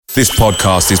This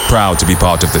podcast is proud to be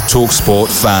part of the TalkSport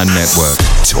Fan Network.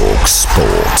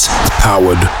 TalkSport.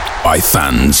 Powered by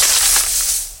fans.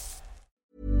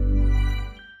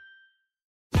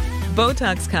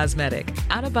 Botox Cosmetic,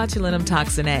 out of botulinum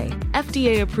toxin A,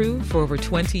 FDA approved for over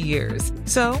 20 years.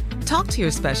 So, talk to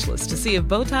your specialist to see if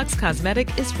Botox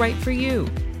Cosmetic is right for you.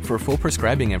 For full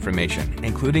prescribing information,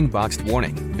 including boxed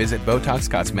warning, visit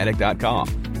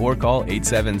BotoxCosmetic.com or call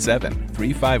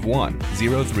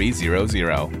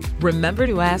 877-351-0300. Remember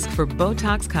to ask for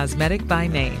Botox Cosmetic by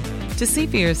name. To see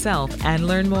for yourself and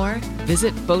learn more,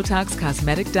 visit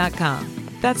BotoxCosmetic.com.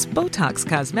 That's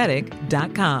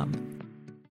BotoxCosmetic.com.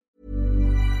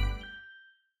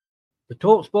 The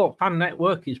TalkSport Fan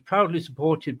Network is proudly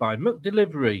supported by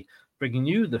McDelivery, bringing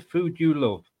you the food you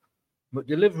love.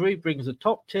 McDelivery brings a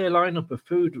top-tier lineup of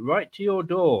food right to your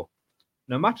door.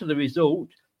 No matter the result,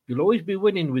 you'll always be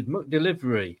winning with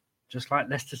McDelivery, just like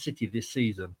Leicester City this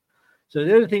season. So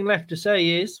the only thing left to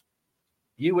say is,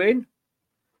 you win?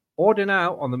 Order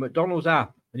now on the McDonald's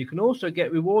app, and you can also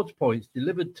get rewards points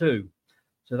delivered too.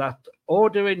 So that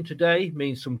ordering today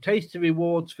means some tasty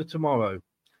rewards for tomorrow.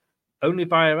 Only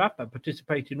via app at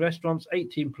participating restaurants,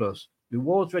 18+.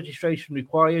 Rewards registration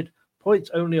required. Points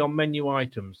only on menu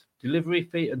items. Delivery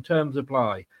fee and terms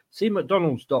apply. See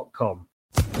mcdonalds.com.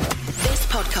 This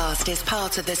podcast is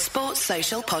part of the Sports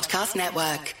Social Podcast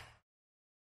Network.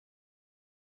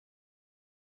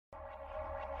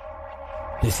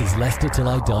 This is Leicester Till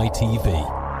I Die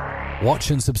TV. Watch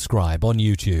and subscribe on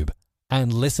YouTube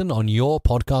and listen on your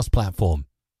podcast platform.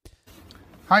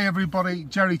 Hi everybody,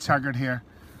 Jerry Taggart here.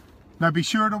 Now be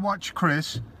sure to watch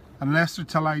Chris and Leicester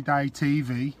Till I Die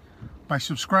TV by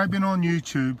subscribing on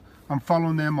YouTube and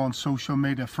following them on social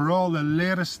media for all the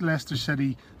latest Leicester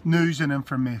City news and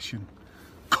information.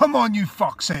 Come on, you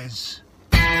foxes!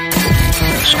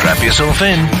 Strap yourself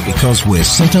in, because we're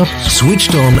set up,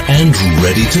 switched on and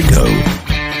ready to go.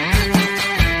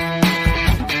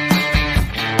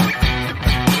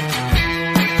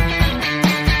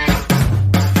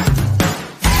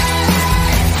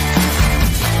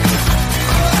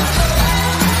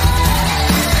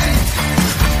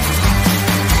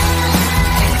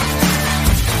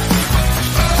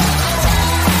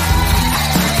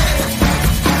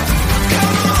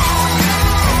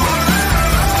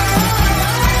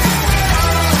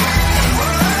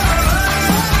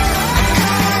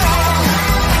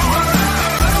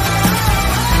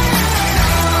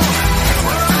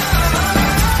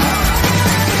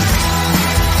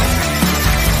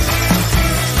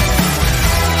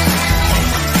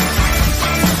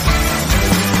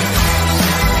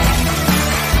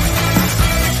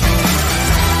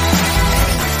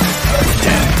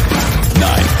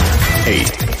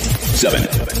 Seven,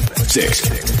 6,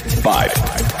 5,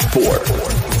 4,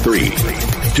 3,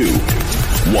 2,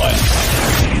 1.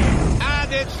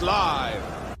 And it's live.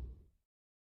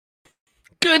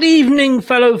 Good evening,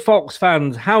 fellow Fox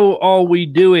fans. How are we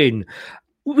doing?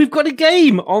 We've got a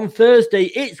game on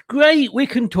Thursday. It's great. We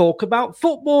can talk about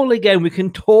football again. We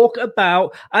can talk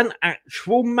about an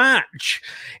actual match.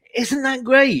 Isn't that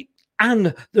great?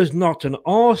 And there's not an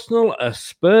Arsenal, a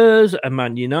Spurs, a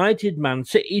Man United, Man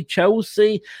City,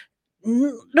 Chelsea.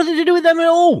 Nothing to do with them at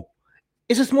all.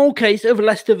 It's a small case of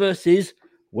Leicester versus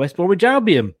West Bromwich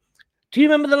Albion. Do you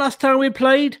remember the last time we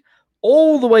played?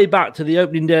 All the way back to the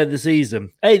opening day of the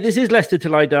season. Hey, this is Leicester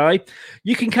Till I Die.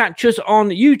 You can catch us on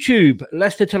YouTube,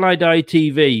 Leicester Till I Die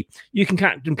TV. You can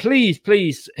catch them. Please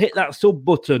hit that sub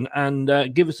button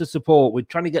and give us a support. We're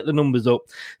trying to get the numbers up.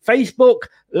 Facebook,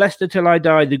 Leicester Till I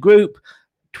Die, the group.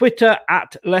 Twitter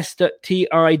at Leicester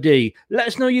TID. Let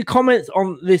us know your comments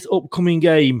on this upcoming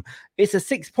game. It's a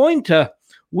 6-pointer.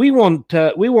 We want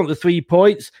the 3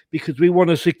 points because we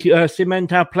want to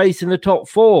cement our place in the top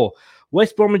 4.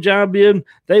 West Bromwich Albion,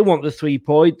 they want the 3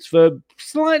 points for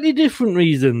slightly different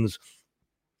reasons.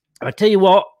 I tell you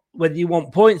what, whether you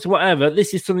want points or whatever,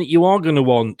 this is something you are going to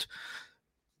want.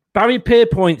 Barry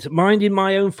Pierpoint's minding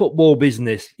my own football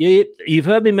business. You've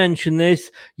heard me mention this.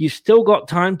 You've still got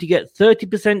time to get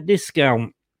 30%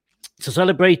 discount to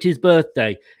celebrate his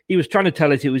birthday. He was trying to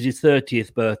tell us it was his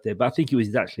 30th birthday, but I think it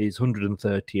was actually his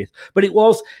 130th. But it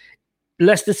was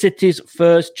Leicester City's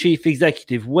first chief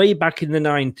executive way back in the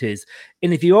 90s.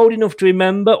 And if you're old enough to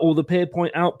remember all the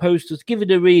Pierpoint outposters, give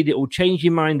it a read. It will change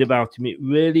your mind about him. It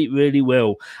really, really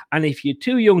will. And if you're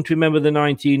too young to remember the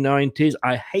 1990s,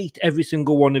 I hate every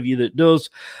single one of you that does.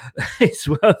 It's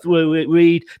worth a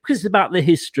read because it's about the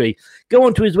history. Go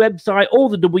onto his website, all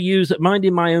the W's at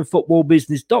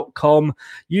mindingmyownfootballbusiness.com.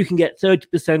 You can get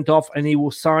 30% off and he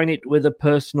will sign it with a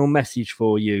personal message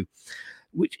for you,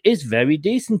 which is very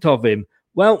decent of him.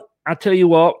 Well, I tell you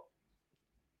what,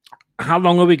 how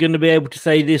long are we going to be able to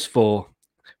say this for?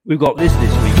 We've got this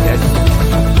weekend.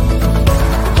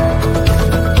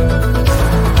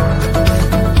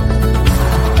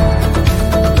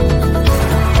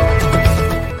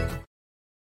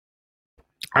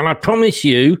 And I promise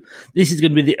you, this is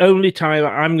going to be the only time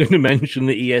I'm going to mention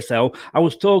the ESL. I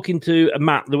was talking to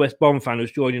Matt, the West Brom fan,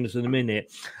 who's joining us in a minute,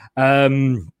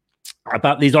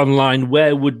 about these online.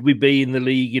 Where would we be in the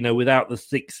league, without the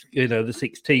six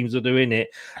teams that are in it?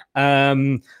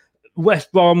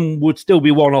 West Brom would still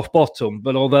be one off bottom,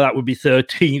 but although that would be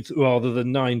 13th rather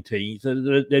than 19th,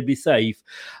 so they'd be safe.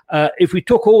 If we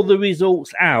took all the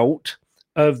results out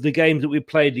of the games that we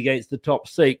played against the top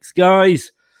six,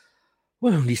 guys,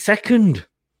 we're only second.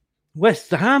 West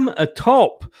Ham are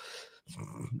top.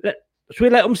 Should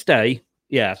we let them stay?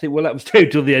 Yeah, I think we'll let them stay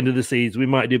until the end of the season. We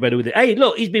might do better with it. Hey,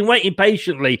 look, he's been waiting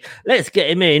patiently. Let's get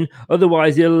him in.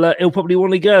 Otherwise, he'll probably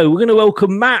want to go. We're going to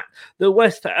welcome Matt, the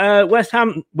West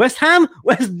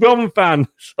Brom fan.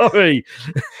 Sorry,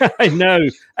 I know.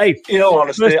 Hey,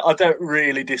 honestly, I don't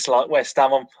really dislike West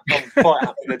Ham. I'm quite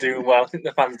happy they're doing well. I think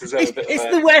the fans deserve a bit. It's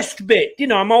the West bit.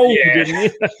 I'm old. Yeah.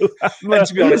 And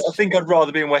to be honest, I think I'd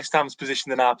rather be in West Ham's position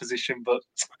than our position. But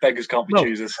beggars can't be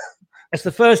choosers. It's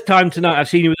the first time tonight I've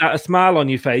seen you without a smile on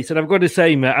your face. And I've got to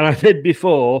say, Matt, and I said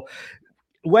before,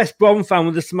 West Brom fan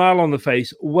with a smile on the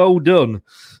face, well done.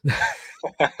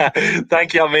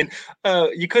 Thank you. I mean,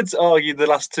 you could argue the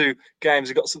last two games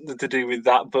have got something to do with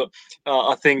that, but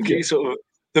I think it's sort of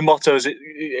the motto as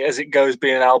it goes,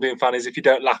 being an Albion fan, is if you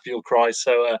don't laugh, you'll cry.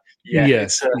 So,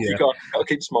 you've got to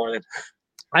keep smiling.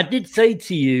 I did say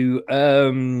to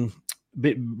you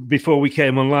before we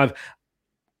came on live,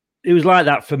 it was like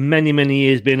that for many, many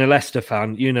years being a Leicester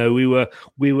fan.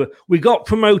 We got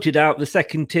promoted out the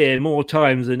second tier more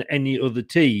times than any other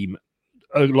team,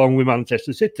 along with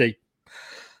Manchester City.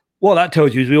 What that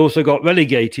tells you is we also got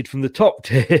relegated from the top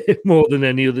tier more than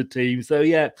any other team. So,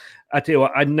 yeah, I tell you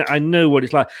what, I know what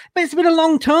it's like. But it's been a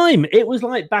long time. It was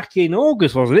like back in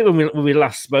August, wasn't it, when we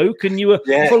last spoke? And you were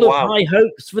full of high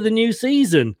hopes for the new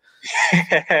season.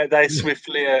 Yeah, they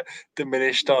swiftly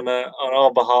diminished on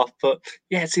our behalf. But,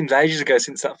 yeah, it seems ages ago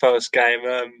since that first game.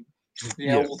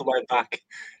 All the way back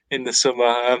in the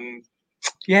summer.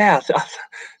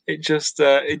 It just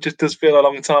does feel a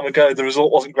long time ago. The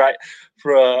result wasn't great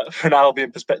for an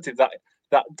Albion perspective that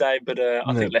day, but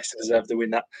I think Leicester deserved to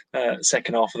win that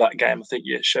second half of that game. I think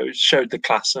it showed the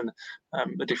class and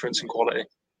the difference in quality.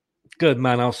 Good,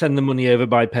 man. I'll send the money over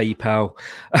by PayPal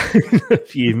in a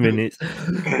few minutes.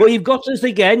 Well, you've got us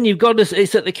again. You've got us.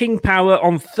 It's at the King Power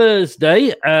on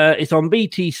Thursday. It's on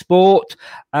BT Sport,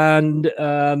 and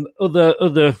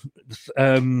other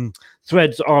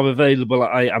threads are available,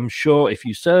 I am sure, if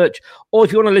you search. Or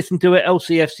if you want to listen to it,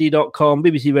 lcfc.com,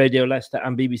 BBC Radio Leicester,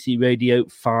 and BBC Radio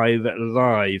 5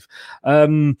 Live.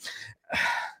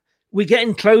 We're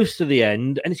getting close to the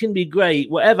end, and it's going to be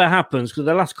great, whatever happens, because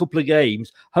the last couple of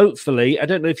games, hopefully, I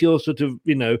don't know if you're sort of,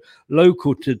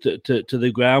 local to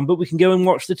the ground, but we can go and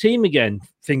watch the team again.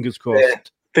 Fingers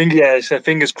crossed. So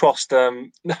fingers crossed, no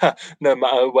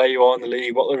matter where you are in the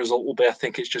league, what the result will be, I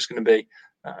think it's just going to be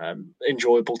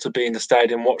enjoyable to be in the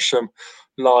stadium, watch some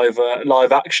live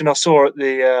action. I saw at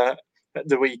the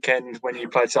weekend when you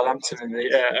played Southampton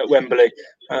at Wembley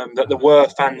that there were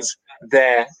fans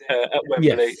there at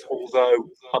Wembley, although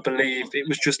I believe it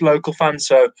was just local fans,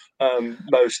 so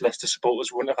most Leicester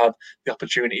supporters wouldn't have had the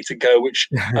opportunity to go, which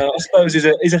I suppose is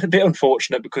a bit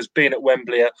unfortunate, because being at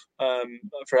Wembley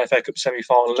for FA Cup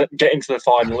semi-final, getting to the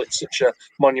final, it's such a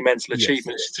monumental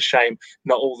achievement. It's just a shame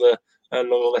not all the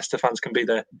loyal Leicester fans can be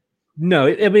there. No,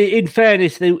 I mean, in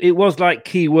fairness, it was like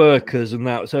key workers and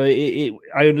that, so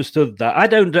I understood that.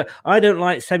 I don't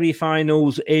like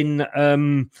semi-finals in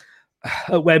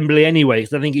at Wembley anyway,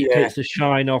 because I think it takes the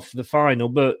shine off the final.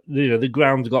 But the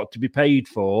ground's got to be paid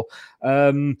for.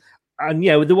 And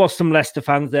there was some Leicester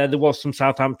fans there. There was some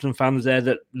Southampton fans there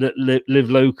that live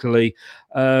locally.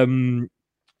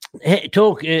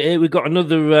 We've got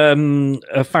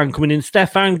another fan coming in.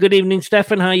 Stefan, good evening,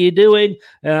 Stefan. How you doing?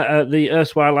 The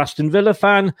erstwhile Aston Villa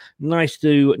fan. Nice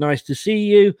to see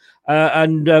you.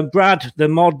 And Brad, the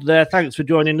mod there. Thanks for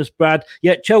joining us, Brad.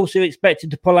 Yeah, Chelsea are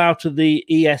expected to pull out of the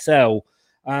ESL.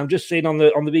 I'm just seeing on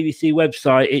the BBC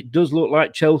website, it does look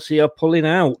like Chelsea are pulling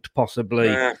out, possibly.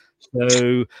 Yeah.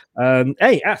 So,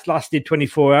 hey, that's lasted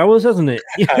 24 hours, hasn't it?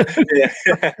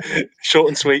 Short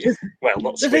and sweet. Well,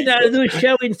 not sweet. They were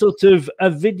showing sort of a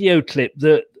video clip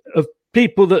of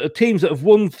people that are teams that have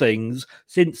won things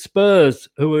since Spurs,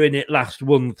 who were in it last,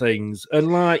 won things.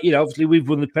 And obviously we've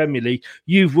won the Premier League,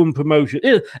 you've won promotion.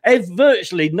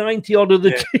 Virtually 90 odd of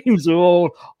the teams are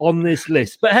all on this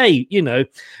list. But hey,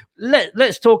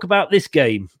 let's talk about this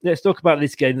game. Let's talk about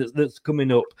this game that's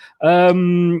coming up.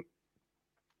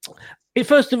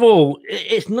 First of all,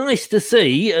 it's nice to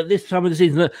see at this time of the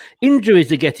season that injuries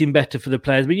are getting better for the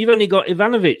players. But you've only got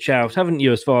Ivanovic out, haven't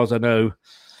you, as far as I know?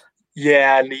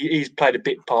 Yeah, and he's played a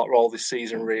big role this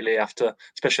season, really,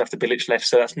 especially after Bilic left.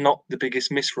 So that's not the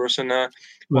biggest miss for us, and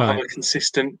we'll have a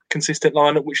consistent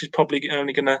lineup, which is probably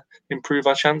only going to improve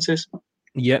our chances.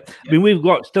 Yeah, I mean, we've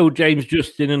got still James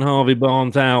Justin and Harvey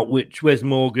Barnes out, which Wes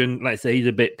Morgan, let's say, he's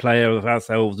a bit player of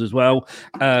ourselves as well.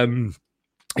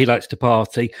 He likes to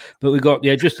party, but we've got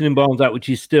Justin and Barnes out, which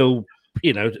is still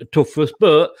tough for us.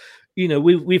 But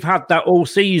we've had that all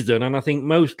season, and I think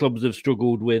most clubs have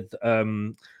struggled with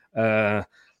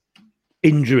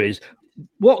injuries.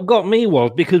 What got me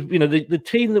was because the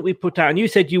team that we put out, and you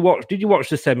said you watched. Did you watch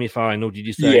the semi-final? Did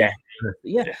you say?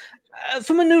 Yeah.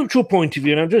 From a neutral point of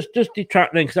view, and I'm just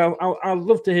detracting because I'd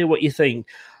love to hear what you think.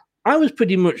 I was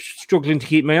pretty much struggling to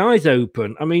keep my eyes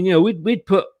open. I mean, we'd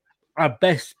put our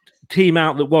best team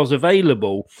out that was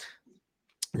available.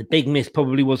 The big miss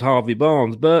probably was Harvey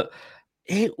Barnes, but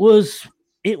it was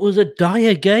a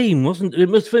dire game, wasn't it? It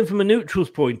must have been from a neutral's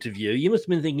point of view. You must have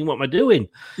been thinking, what am I doing?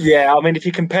 Yeah, I mean, if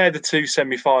you compare the two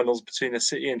semi-finals between the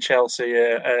City and Chelsea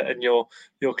and your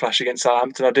clash against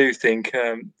Southampton, I do think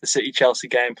the City-Chelsea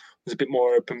game was a bit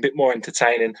more open, a bit more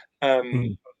entertaining.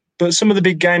 But some of the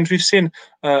big games we've seen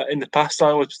in the past,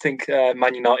 I always think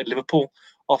Man United-Liverpool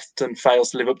often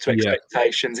fails to live up to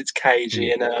expectations. It's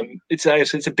cagey, and it's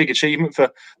a big achievement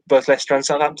for both Leicester and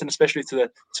Southampton, especially to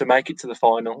make it to the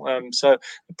final. So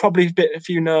probably a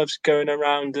few nerves going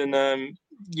around, and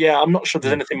I'm not sure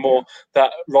there's anything more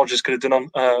that Rodgers could have done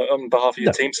on behalf of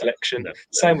your team selection.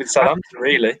 Same with Southampton,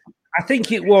 really. I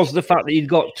think it was the fact that you'd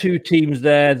got two teams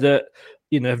there that,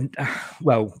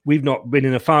 we've not been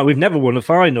in a final. We've never won a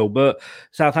final, but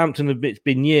Southampton, it's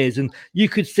been years, and you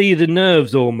could see the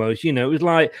nerves almost. It was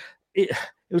like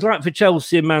for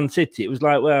Chelsea and Man City. It was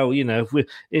like, well, if we,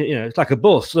 it's like a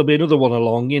bus. There'll be another one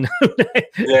along,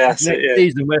 next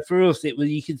season. Where for us, it was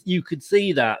you could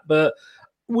see that. But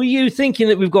were you thinking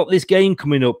that we've got this game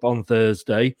coming up on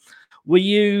Thursday? Were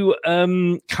you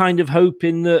kind of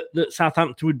hoping that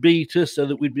Southampton would beat us so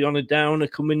that we'd be on a downer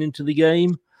coming into the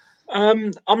game?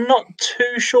 I'm not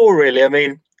too sure, really. I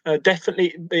mean,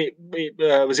 definitely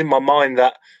it was in my mind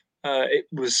that it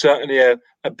was certainly a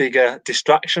bigger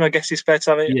distraction, I guess is fair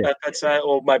to say,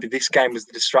 or maybe this game was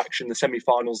the distraction, the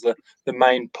semi-finals, the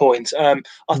main point. I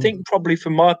think probably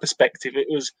from my perspective, it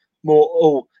was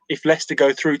more, if Leicester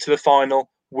go through to the final,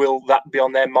 will that be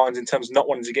on their minds in terms of not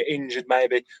wanting to get injured?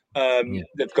 Maybe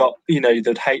they've got,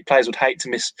 players would hate to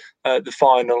miss the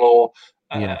final or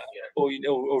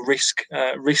risk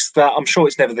that. I'm sure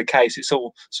it's never the case. It's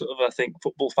all sort of, I think,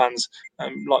 football fans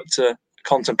like to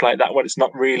contemplate that when it's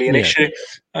not really an issue.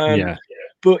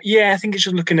 But I think it's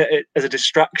just looking at it as a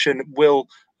distraction. Will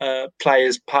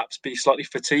players perhaps be slightly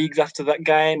fatigued after that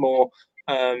game, or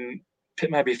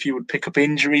maybe a few would pick up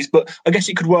injuries? But I guess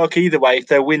it could work either way. If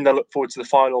they win, they'll look forward to the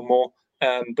final more.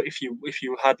 But if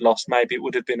you had lost, maybe it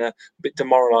would have been a bit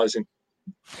demoralising.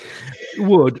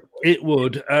 It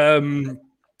would. I mean,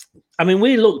 I'm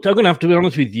going to have to be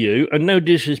honest with you, and no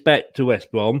disrespect to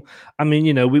West Brom. I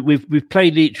mean, we've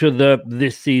played each other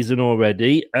this season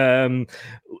already.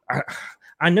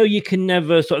 I know you can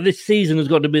never this season has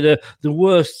got to be the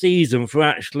worst season for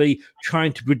actually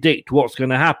trying to predict what's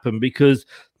going to happen, because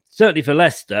certainly for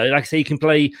Leicester, like I say, you can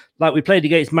play like we played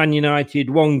against Man United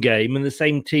one game, and the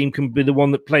same team can be the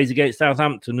one that plays against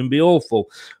Southampton and be awful.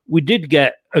 We did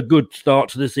get a good start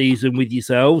to the season with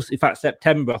yourselves. In fact,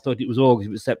 September, I thought it was August,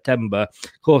 it was September.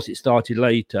 Of course, it started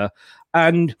later.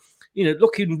 And,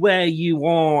 looking where you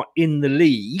are in the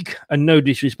league, and no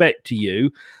disrespect to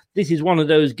you, this is one of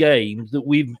those games that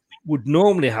we would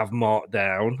normally have marked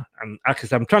down, and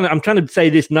because I'm trying to say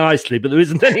this nicely, but there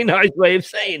isn't any nice way of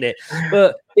saying it.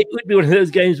 But it would be one of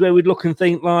those games where we'd look and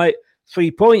think like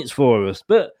 3 points for us.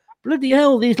 But bloody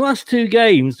hell, these last two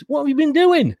games, what have you been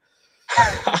doing?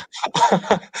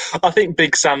 I think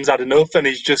Big Sam's had enough, and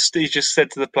he's just said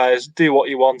to the players, "Do what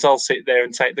you want. I'll sit there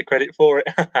and take the credit for it."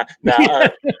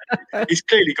 He's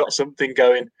clearly got something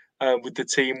going with the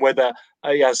team. Whether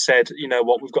he has said,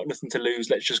 we've got nothing to lose,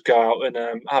 let's just go out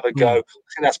and have a go. I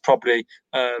think that's probably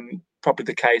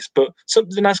the case. But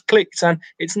something has clicked, and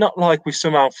it's not like we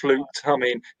somehow fluked. I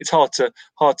mean, it's hard to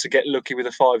get lucky with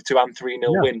a 5-2 and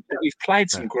 3-0 win. But we've played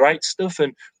some great stuff,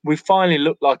 and we finally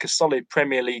looked like a solid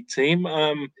Premier League team.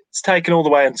 it's taken all the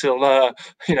way until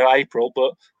April,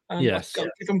 but yes, I've got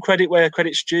to give them credit where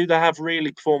credit's due. They have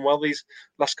really performed well these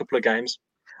last couple of games.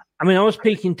 I mean, I was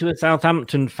speaking to a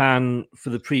Southampton fan for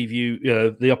the preview,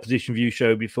 the opposition view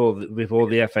show before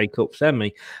the FA Cup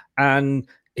semi, and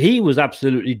he was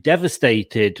absolutely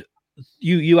devastated.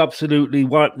 You absolutely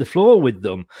wiped the floor with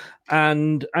them,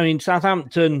 and I mean,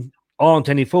 Southampton aren't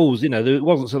any fools. There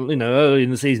wasn't some, early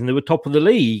in the season they were top of the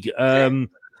league,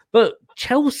 but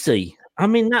Chelsea, I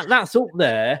mean, that's up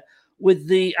there with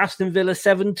the Aston Villa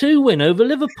 7-2 win over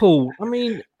Liverpool. I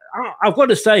mean, I've got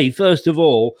to say, first of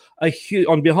all,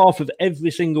 on behalf of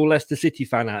every single Leicester City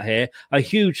fan out here, a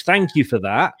huge thank you for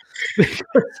that. Because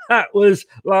that was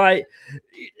like,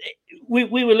 we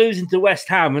were losing to West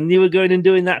Ham and you were going and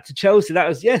doing that to Chelsea. That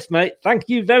was, yes, mate, thank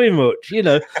you very much.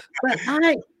 But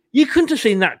you couldn't have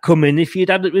seen that coming if you'd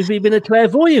been a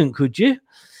clairvoyant, could you?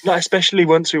 No, especially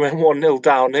once we went 1-0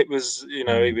 down. It was,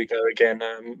 here we go again.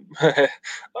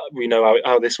 We know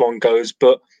how this one goes,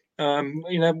 but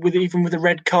with a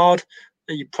red card,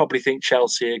 you probably think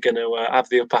Chelsea are going to have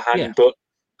the upper hand. Yeah.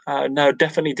 But no,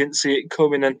 definitely didn't see it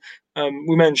coming. And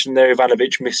we mentioned there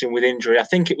Ivanovic missing with injury. I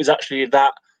think it was actually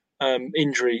that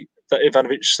injury that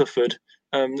Ivanovic suffered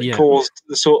that caused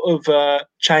the sort of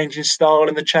change in style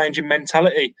and the change in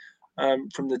mentality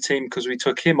from the team, because we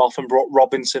took him off and brought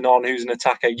Robinson on, who's an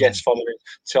attacker, following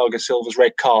Thiago Silva's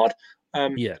red card.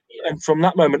 And from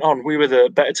that moment on, we were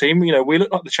the better team. We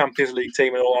looked like the Champions League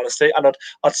team, in all honesty. And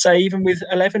I'd say even with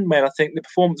 11 men, I think the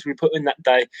performance we put in that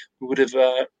day, we would have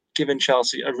given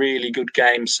Chelsea a really good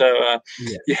game. So,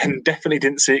 definitely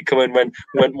didn't see it coming when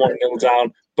we went 1-0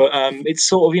 down. But it's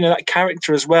sort of, that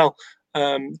character as well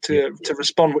to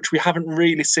respond, which we haven't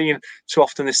really seen too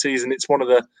often this season. It's one of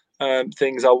the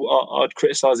things I'd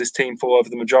criticise this team for over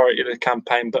the majority of the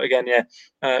campaign. But again,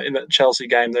 in that Chelsea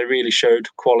game, they really showed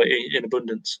quality in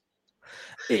abundance.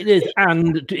 It is,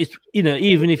 and it's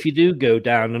even if you do go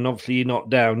down, and obviously you're not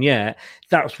down yet,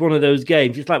 that's one of those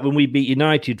games. It's like when we beat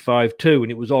United 5-2,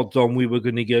 and it was odds on we were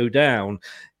going to go down.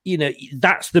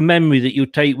 That's the memory that you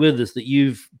take with us, that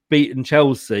you've beaten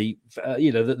Chelsea.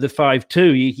 The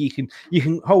 5-2, you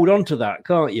can hold on to that,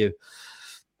 can't you?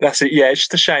 That's it. Yeah, it's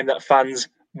just a shame that fans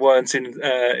weren't in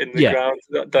the ground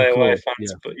that day, away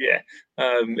fans. But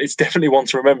it's definitely one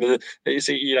to remember.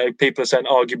 That people are saying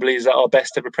arguably is that our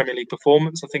best ever Premier League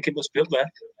performance. I think it must be up there.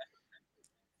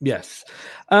 Yes.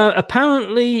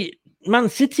 Apparently, Man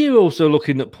City are also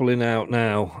looking at pulling out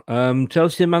now.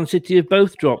 Chelsea and Man City have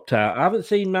both dropped out. I haven't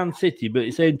seen Man City, but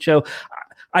it's saying Chelsea.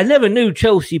 I never knew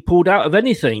Chelsea pulled out of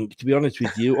anything, to be honest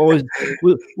with you. Or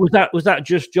was that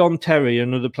just John Terry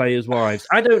and other players' wives?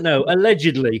 I don't know.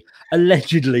 Allegedly,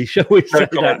 shall we say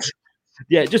that?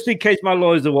 Yeah, just in case my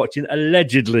lawyers are watching,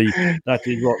 allegedly that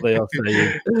is what they are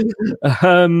saying.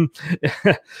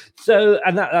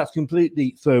 And that's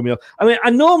completely thrown me off. I mean,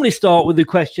 I normally start with the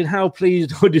question, how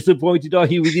pleased or disappointed are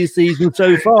you with your season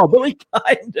so far? But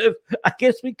I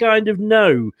guess we kind of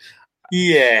know.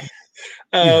 Yeah.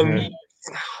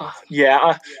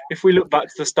 If we look back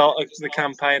to the start of the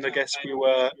campaign, I guess we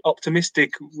were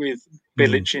optimistic with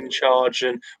Bilic in charge,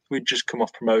 and we'd just come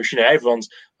off promotion. Everyone's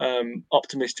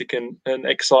optimistic and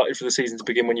excited for the season to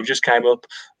begin when you just came up,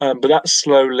 but that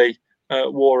slowly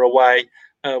wore away.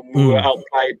 We were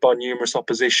outplayed by numerous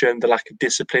opposition. The lack of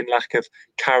discipline, lack of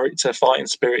character, fighting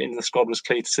spirit in the squad was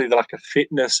clear to see. The lack of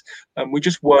fitness. We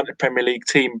just weren't a Premier League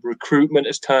team. Recruitment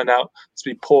has turned out to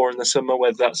be poor in the summer,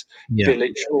 whether that's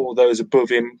Bilic or those above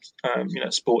him,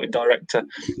 sporting director,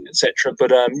 etc.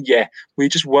 But we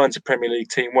just weren't a Premier League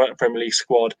team, weren't a Premier League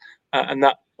squad, and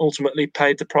that ultimately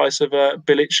paid the price of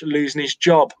Bilic losing his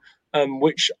job,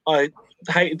 which I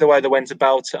hated the way they went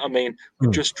about it. I mean, we've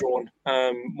just drawn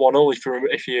 1-0,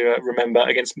 if you remember,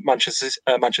 against Manchester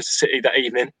City that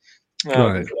evening.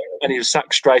 And he was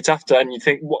sacked straight after. And you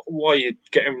think, why are you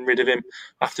getting rid of him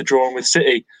after drawing with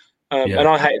City? And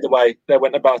I hated the way they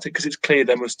went about it, because it's clear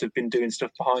they must have been doing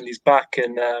stuff behind his back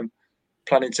and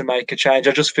planning to make a change.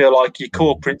 I just feel like your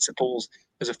core principles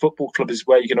as a football club is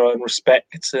where you're going to earn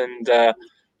respect and that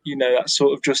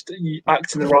sort of just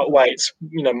acting the right way. It's,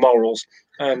 morals.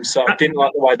 So I didn't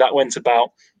like the way that went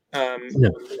about.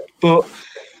 But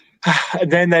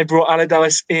then they brought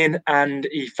Allardyce in, and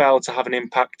he failed to have an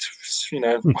impact,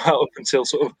 up until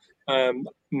sort of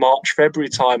March, February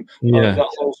time. That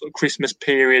whole sort of Christmas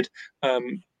period,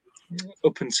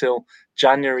 up until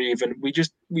January even. We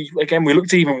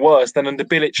looked even worse than under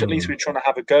Bilic. At least we were trying to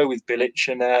have a go with Bilic,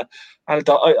 and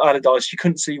Allardyce, you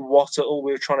couldn't see what at all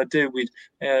we were trying to do. We'd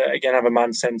again have a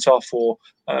man sent off, or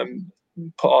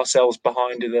put ourselves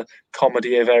behind in the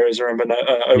comedy of errors. I remember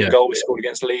an own goal we scored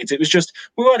against Leeds. It was just,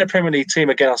 we weren't a Premier League team.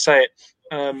 Again, I'll say it,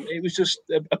 It was just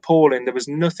appalling. There was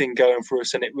nothing going for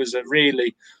us, and it was a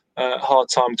really hard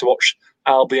time to watch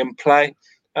Albion play.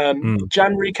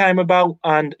 January came about,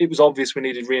 and it was obvious we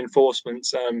needed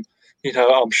reinforcements.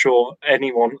 I'm sure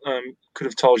anyone could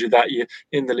have told you that you're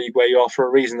in the league where you are for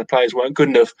a reason. The players weren't good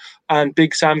enough, and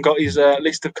Big Sam got his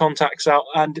list of contacts out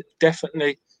and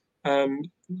definitely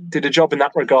did a job in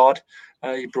that regard.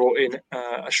 He brought in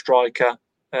a striker,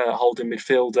 holding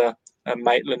midfielder,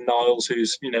 Maitland-Niles,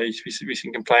 who's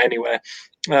we can play anywhere.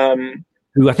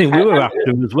 Who I think we were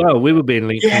after as well. We were being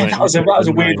linked. Yeah, that was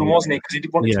a weird one, wasn't it? Because he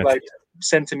wanted to play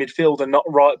centre midfield and not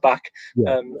right back.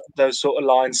 Those sort of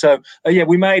lines. So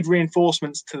we made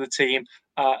reinforcements to the team,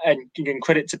 and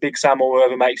credit to Big Sam or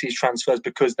whoever makes these transfers,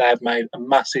 because they have made a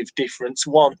massive difference.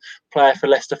 One player for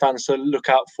Leicester fans to look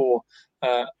out for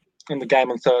in the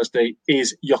game on Thursday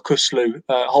is Yokuslu,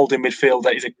 holding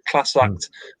midfielder. He's a class act.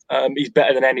 He's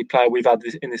better than any player we've had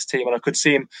in this team, and I could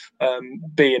see him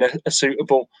being a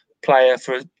suitable player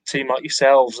for a team like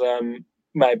yourselves,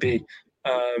 maybe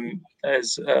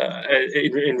as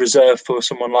in reserve for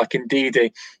someone like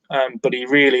Ndidi. But he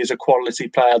really is a quality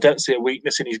player. I don't see a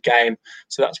weakness in his game,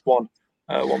 so that's one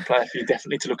player for you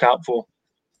definitely to look out for.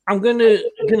 I'm gonna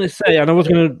say, and I was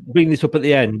gonna bring this up at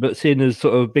the end, but seeing as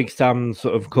sort of Big Sam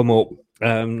sort of come up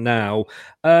now,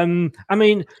 I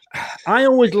mean, I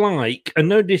always like,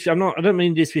 and I don't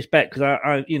mean disrespect, because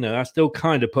I still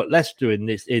kind of put Leicester in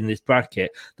this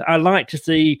bracket, that I like to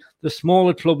see the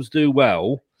smaller clubs do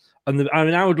well, and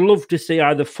I would love to see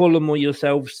either Fulham or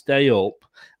yourselves stay up,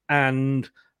 and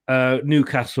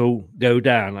Newcastle go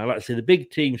down. I like to see the big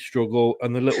teams struggle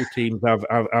and the little teams have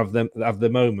the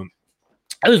moment.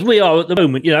 As we are at the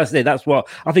moment, that's what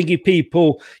I think. If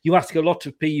you ask a lot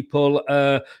of people,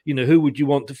 who would you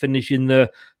want to finish in the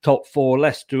top four,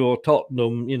 Leicester or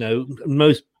Tottenham?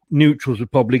 Most neutrals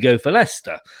would probably go for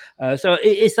Leicester. So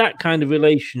it's that kind of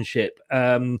relationship.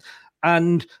 And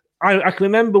I can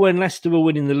remember when Leicester were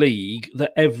winning the league,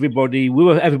 that we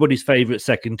were everybody's favourite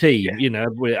second team. Yeah.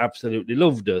 Everybody absolutely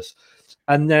loved us.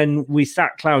 And then we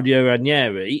sacked Claudio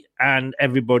Ranieri, and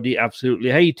everybody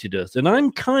absolutely hated us. And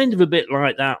I'm kind of a bit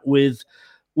like that with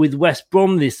West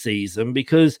Brom this season,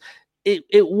 because it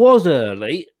was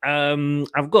early.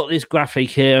 I've got this graphic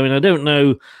here, and I don't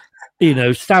know.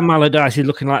 Sam Allardyce is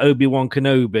looking like Obi-Wan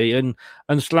Kenobi, and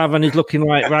Slaven is looking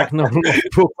like Ragnar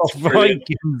Lothbrok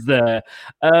Vikings there.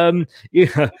 I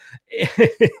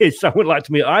would like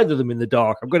to meet either of them in the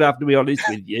dark. I'm going to have to be honest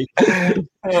with you.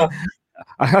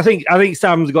 I think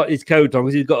Sam's got his coat on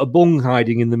because he's got a bung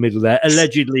hiding in the middle there,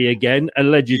 allegedly again.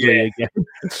 But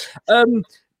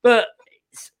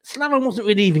Slaven wasn't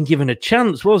really even given a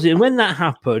chance, was he? And when that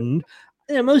happened,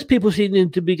 most people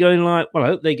seemed to be going like, well, I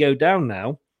hope they go down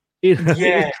now. Just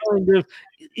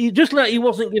like he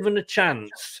wasn't given a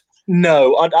chance.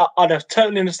 No, I'd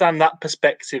totally understand that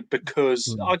perspective,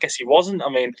 because I guess he wasn't. I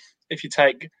mean, if you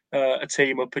take a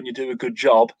team up and you do a good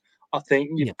job, I think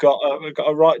you've got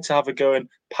a right to have a go, and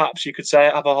perhaps you could say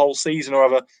have a whole season or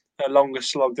have a longer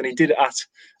slog than he did at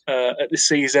this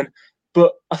season.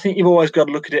 But I think you've always got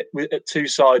to look at it at two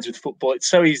sides with football. It's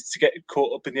so easy to get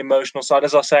caught up in the emotional side.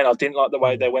 As I was saying, I didn't like the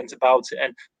way they went about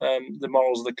it, and the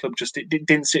morals of the club just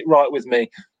didn't sit right with me.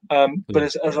 But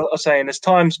as I was saying, as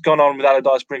time's gone on with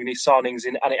Allardyce bringing these signings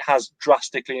in, and it has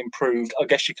drastically improved, I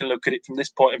guess you can look at it from this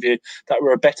point of view, that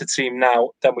we're a better team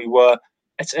now than we were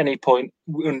at any point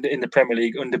in the Premier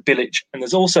League under Bilic. And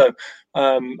there's also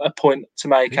a point to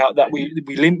make out that we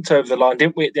limped over the line,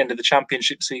 didn't we, at the end of the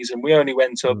Championship season? We only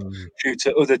went up due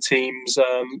to other teams'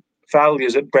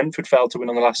 failures. At Brentford failed to win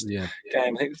on the last game.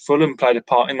 I think Fulham played a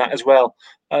part in that as well.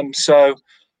 So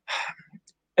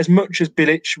as much as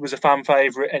Bilic was a fan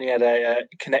favourite and he had a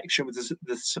connection with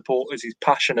the supporters, he's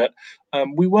passionate,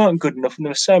 we weren't good enough. And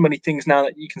there are so many things now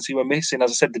that you can see we're missing.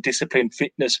 As I said, the discipline,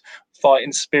 fitness,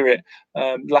 fighting spirit,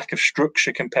 lack of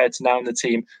structure compared to now in the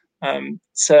team.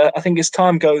 So I think as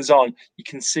time goes on, you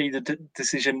can see the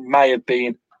decision may have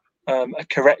been a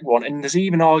correct one. And there's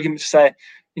even arguments to say,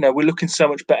 we're looking so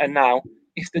much better now.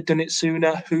 If they'd done it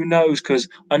sooner, who knows? Because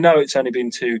I know it's only been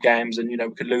 2 games, and we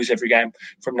could lose every game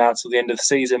from now till the end of the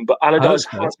season. But Allardyce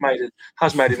has made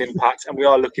an impact, and we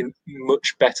are looking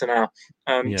much better now.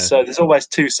 So there's always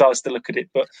two sides to look at it.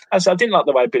 But as I didn't like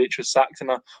the way Bilic was sacked,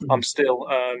 and I'm still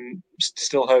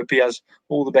hope he has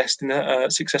all the best in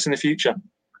success in the future.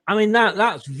 I mean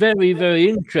that's very, very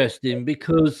interesting,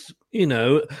 because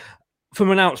from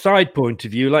an outside point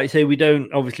of view, like you say, we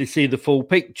don't obviously see the full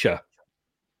picture.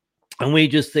 And we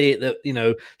just see it that,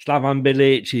 Slavan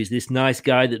Bilic is this nice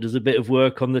guy that does a bit of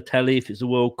work on the telly if it's a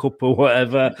World Cup or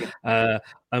whatever.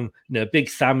 Big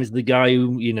Sam is the guy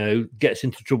who, gets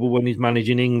into trouble when he's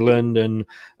managing England. And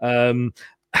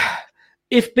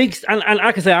if Big and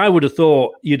like I say, I would have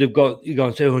thought you'd gone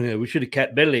and say, we should have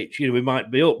kept Bilic. We might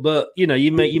be up, but you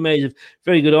made a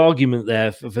very good argument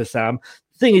there for Sam.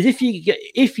 Thing is,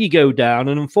 if you go down,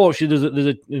 and unfortunately there's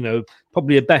a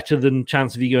probably a better than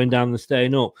chance of you going down than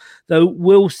staying up. Though,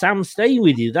 will Sam stay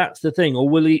with you? That's the thing, or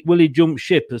will he jump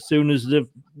ship as soon as the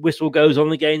whistle goes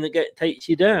on the game that takes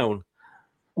you down?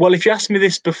 Well, if you asked me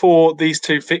this before these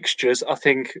two fixtures, I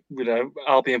think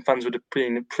Albion fans would have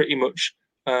been pretty much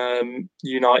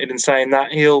united in saying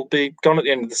that he'll be gone at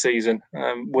the end of the season.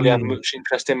 Will he have much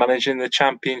interest in managing the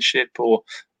Championship, or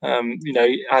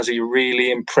has he really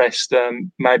impressed?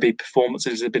 Maybe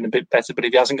performances have been a bit better, but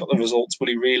if he hasn't got the results, will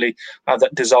he really have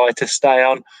that desire to stay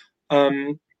on?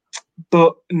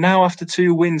 But now, after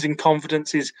 2 wins, in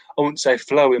confidence is, I wouldn't say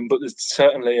flowing, but there's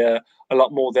certainly a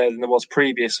lot more there than there was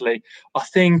previously. I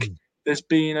think there's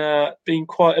been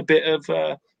quite a bit of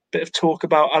talk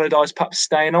about Allardyce perhaps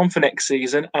staying on for next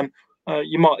season, and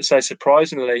you might say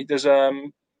surprisingly, there's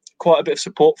quite a bit of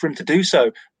support for him to do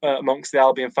so amongst the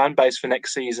Albion fan base for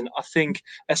next season. I think,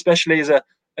 especially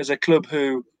as a club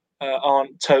who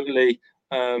aren't totally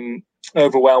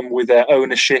overwhelmed with their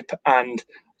ownership, and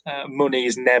money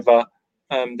is never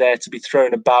there to be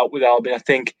thrown about with Albion. I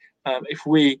think if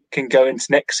we can go into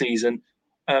next season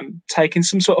taking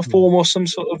some sort of form or some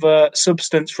sort of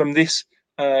substance from this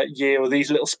year, or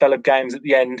these little spell of games at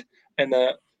the end, and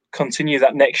continue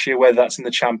that next year, whether that's in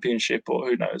the Championship or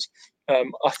who knows.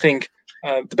 I think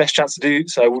the best chance to do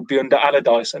so would be under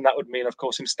Allardyce, and that would mean, of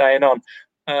course, him staying on.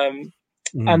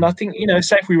 And I think,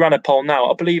 say if we ran a poll now,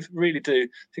 I really do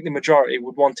think the majority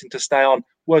would want him to stay on.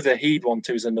 Whether he'd want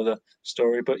to is another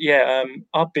story. But yeah,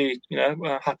 I'd be,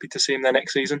 happy to see him there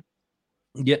next season.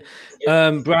 Yeah,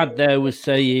 Brad there was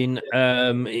saying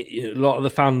a lot of the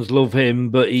fans love him,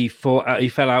 but he fell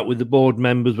out with the board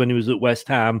members when he was at West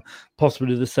Ham.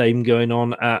 Possibly the same going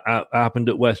on happened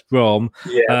at West Brom.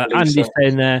 Yeah, Andy's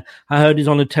saying there, I heard he's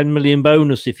on a 10 million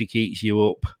bonus if he keeps you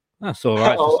up. That's all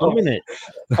right for some, isn't it?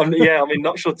 Yeah, I mean,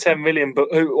 not sure 10 million, but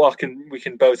we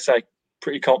can both say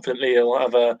pretty confidently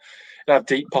he'll have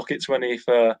deep pockets when if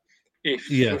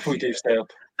we do stay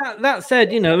up. That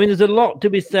said, there's a lot to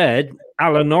be said. A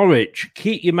la Norwich,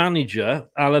 keep your manager.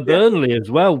 A la Burnley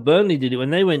as well. Burnley did it when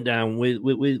they went down with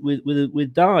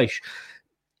Dyche.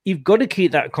 You've got to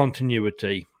keep that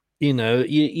continuity.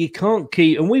 You can't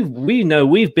keep, and we know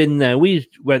we've been there. We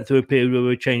went through a period where we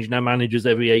were changing our managers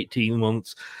every 18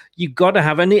 months. You've got to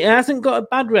have, and it hasn't got a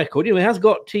bad record. It has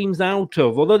got teams out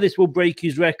of, although this will break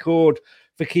his record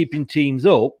for keeping teams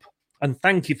up. And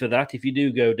thank you for that if you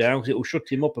do go down, because it will shut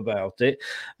him up about it.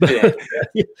 But,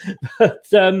 he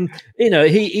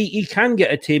can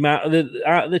get a team out of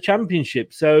the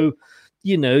Championship. So,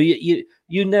 you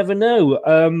never know.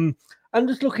 I'm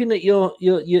just looking at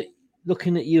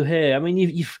looking at you here. I mean,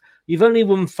 you've only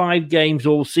won 5 games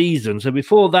all season. So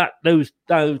before that, those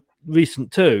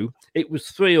recent 2, it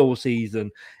was 3 all season.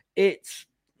 It's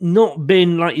not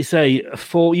been, like you say,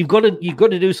 4. You've got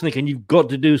to do something, and you've got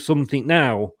to do something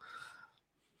now.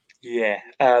 Yeah.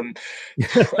 Yeah.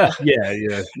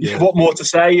 What more to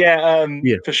say? Yeah,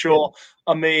 for sure.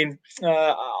 I mean,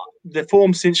 the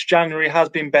form since January has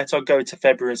been better. I'll go to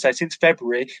February and say since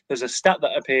February, there's a stat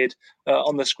that appeared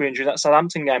on the screen during that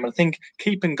Southampton game. And I think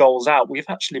keeping goals out, we've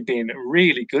actually been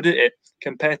really good at it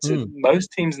compared to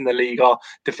most teams in the league. Our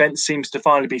defence seems to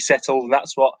finally be settled, and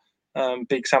that's what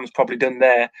Big Sam's probably done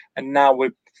there. And now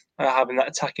we're having that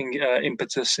attacking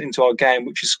impetus into our game,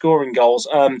 which is scoring goals.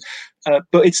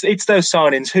 But it's those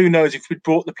signings. Who knows if we'd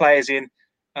brought the players in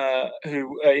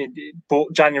who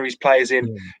brought January's players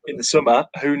in the summer,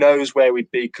 who knows where we'd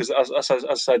be, because as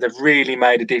I say, they've really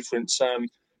made a difference.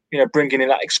 Bringing in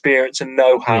that experience and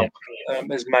know-how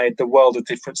has made the world of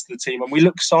difference to the team, and we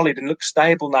look solid and look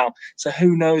stable now. So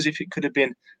who knows if it could have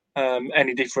been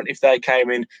any different if they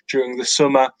came in during the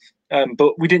summer.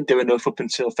 But we didn't do enough up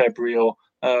until February, or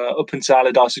up until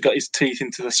Allardyce got his teeth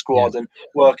into the squad and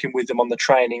working with them on the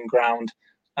training ground.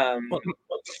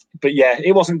 But yeah,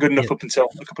 it wasn't good enough up until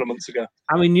a couple of months ago.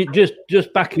 I mean, you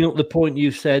just backing up the point you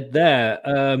said there,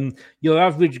 your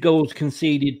average goals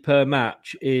conceded per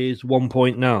match is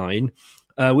 1.9,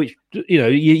 which,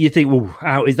 you think, well,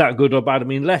 how is that good or bad? I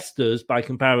mean, Leicester's, by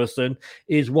comparison,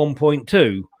 is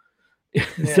 1.2. Yeah.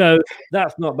 So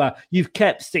that's not bad. You've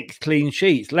kept 6 clean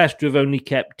sheets. Leicester have only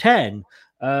kept 10.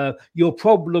 Your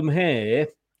problem here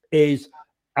is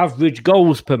average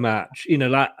goals per match.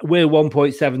 Like we're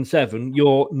 1.77,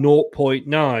 you're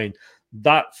 0.9.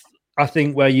 That's, I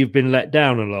think, where you've been let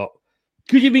down a lot.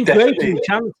 Because you've been creating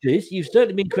chances. You've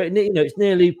certainly been creating, it's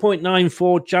nearly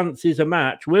 0.94 chances a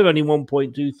match. We're only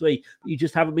 1.23. You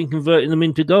just haven't been converting them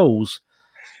into goals.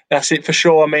 That's it for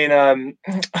sure. I mean,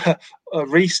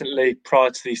 recently,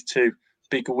 prior to these two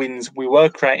big wins, we were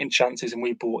creating chances and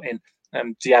we brought in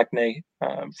Diagne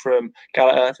from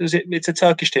it's a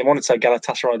Turkish team. I wanted to say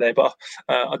Galatasaray there, but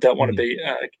I don't want to be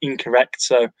incorrect.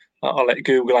 So I'll let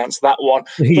Google answer that one.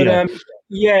 But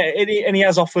and he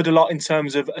has offered a lot in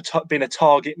terms of being a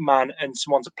target man and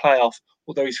someone to play off,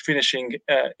 although his finishing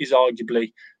is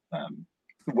arguably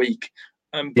weak.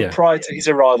 But prior to his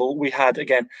arrival, we had,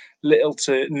 again, little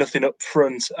to nothing up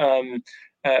front.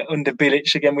 Under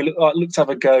Bilic, again, we looked to have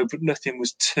a go, but nothing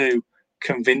was too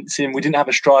convincing. We didn't have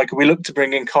a striker. We looked to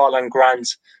bring in Karlan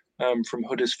Grant from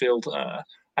Huddersfield,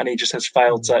 and he just has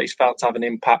failed. He's failed to have an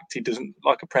impact. He doesn't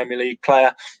like a Premier League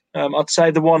player. I'd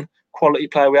say the one quality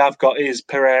player we have got is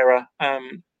Pereira,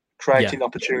 creating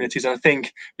opportunities. And I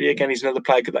think, again, he's another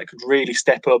player that could really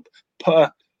step up,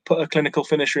 put a clinical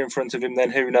finisher in front of him, then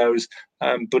who knows?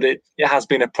 But it has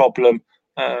been a problem,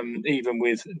 even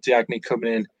with Diagne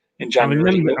coming in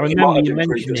January.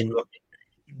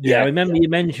 I remember you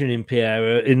mentioning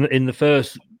Pereira in the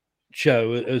first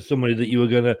show as somebody that you were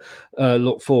going to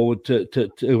look forward to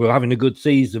having a good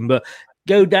season. But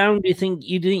go down, do you think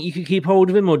you could keep hold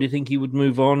of him, or do you think he would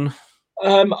move on?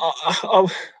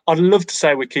 I'd love to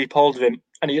say we keep hold of him,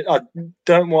 and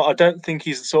I don't think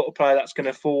he's the sort of player that's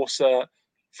going to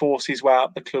force his way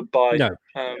out the club by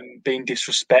being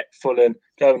disrespectful and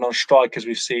going on strike, as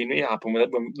we've seen it happen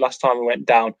when last time we went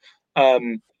down.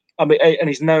 And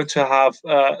he's known to have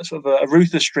sort of a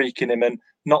ruthless streak in him and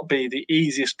not be the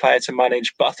easiest player to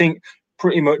manage. But I think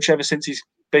pretty much ever since he's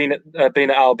been at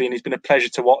Albion, he's been a pleasure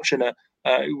to watch and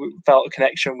felt a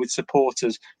connection with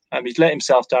supporters. He's let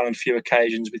himself down on a few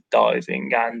occasions with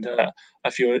diving and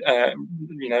a few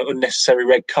unnecessary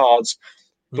red cards.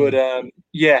 But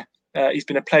he's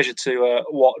been a pleasure to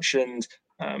watch, and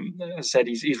as I said,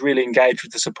 he's really engaged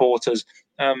with the supporters.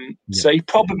 So he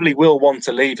probably will want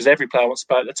to leave, as every player wants to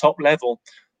play at the top level.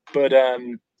 But I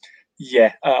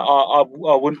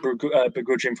wouldn't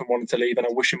begrudge him from wanting to leave, and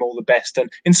I wish him all the best.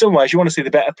 And in some ways, you want to see the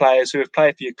better players who have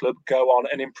played for your club go on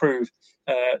and improve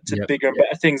to bigger and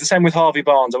better things. The same with Harvey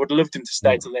Barnes. I would have loved him to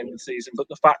stay till the end of the season, but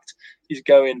the fact he's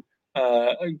going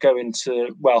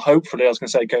to, well, hopefully, I was going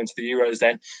to say going to the Euros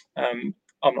then.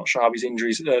 I'm not sure how his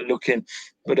injuries are looking,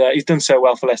 but he's done so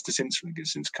well for Leicester since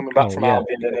coming back from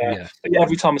Albion. And,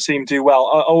 every time I see him do well,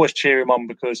 I always cheer him on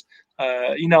because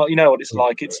you know what it's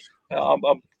like.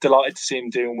 I'm delighted to see him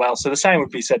doing well. So the same would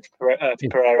be said for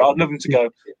Pereira. I'd love him to go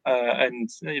and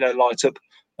light up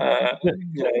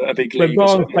a big league. When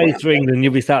Barnes plays for England,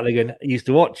 you'll be sat there going, I used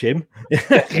to watch him.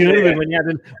 You know,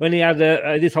 when he had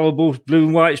this horrible blue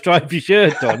and white stripy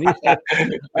shirt on.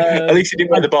 At least he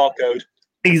didn't wear the barcode.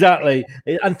 Exactly,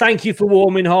 and thank you for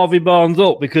warming Harvey Barnes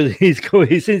up, because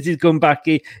since he's come back,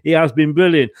 he has been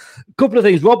brilliant. A couple of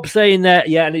things, Rob saying that,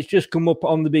 and it's just come up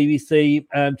on the BBC.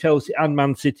 Chelsea and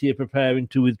Man City are preparing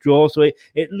to withdraw, so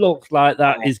it looks like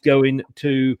that is going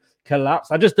to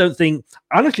collapse. I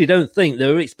honestly don't think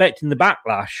they were expecting the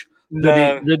backlash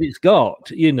that it's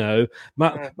got.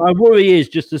 My worry is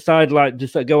just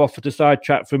to go off at a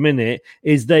sidetrack for a minute,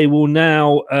 is they will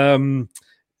now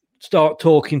start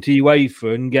talking to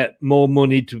UEFA and get more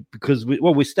money because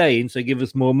we're staying, so give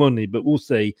us more money, but we'll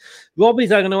see.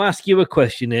 Robbie's, I'm going to ask you a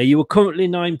question here. You were currently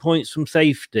 9 points from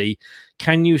safety.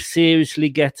 Can you seriously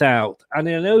get out? And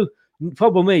I know the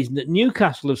problem is that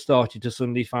Newcastle have started to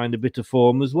suddenly find a bit of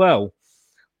form as well.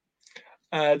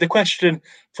 The question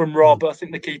from Rob, I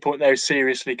think the key point there is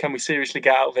seriously, can we seriously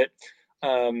get out of it?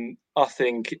 I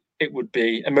think it would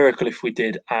be a miracle if we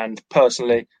did, and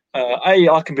personally,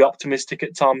 I can be optimistic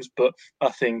at times, but I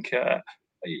think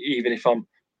even if I'm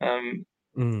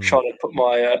trying to put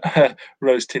my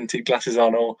rose-tinted glasses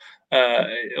on, or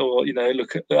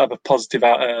have a positive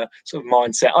sort of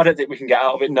mindset, I don't think we can get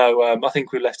out of it. No, I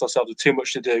think we've left ourselves with too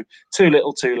much to do, too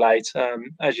little, too late.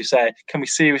 As you say, can we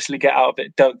seriously get out of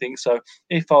it? Don't think so.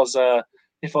 If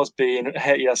I was being,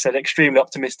 I said, extremely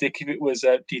optimistic, if it was,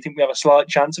 do you think we have a slight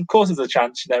chance? Of course there's a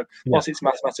chance, Once it's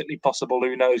mathematically possible,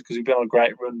 who knows, because we've been on a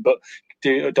great run. But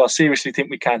do I seriously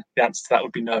think we can? The answer to that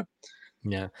would be no.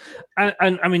 Yeah.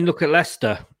 And I mean, look at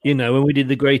Leicester, when we did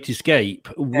the Great Escape,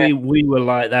 we were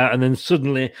like that. And then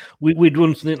suddenly we'd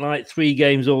won something like 3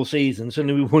 games all season.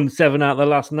 Suddenly we won 7 out of the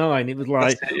last 9. It was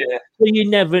like,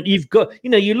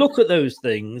 you look at those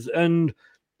things and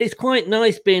it's quite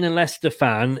nice being a Leicester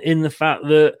fan in the fact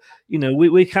that, you know,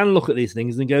 we can look at these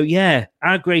things and go, yeah,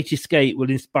 our great escape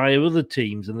will inspire other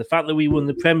teams. And the fact that we won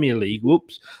the Premier League,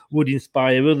 would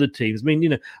inspire other teams. I mean, you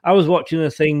know, I was watching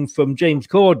a thing from James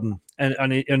Corden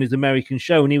and his American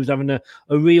show, and he was having a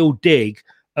real dig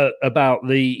about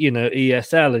the, you know,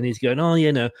 ESL, and he's going, oh,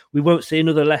 you know, we won't see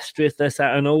another Leicester if they're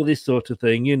sat and all this sort of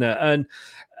thing, you know, and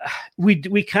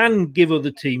we can give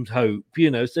other teams hope, you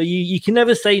know, so you can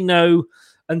never say no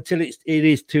until it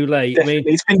is too late. Definitely. I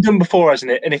mean, it's been done before,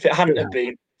 hasn't it? And if it hadn't have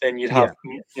been, then you'd have,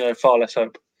 you know, far less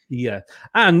hope. Yeah,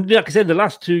 and like I said, the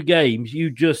last two games, you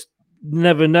just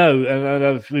never know.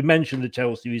 And we mentioned the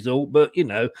Chelsea result, but, you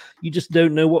know, you just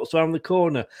don't know what's around the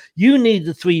corner. You need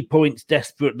the 3 points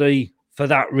desperately for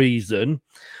that reason.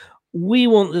 We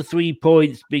want the 3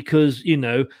 points because, you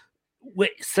know, we're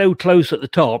so close at the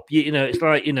top. You know, it's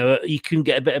like, you know, you can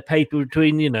get a bit of paper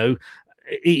between, you know,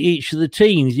 each of the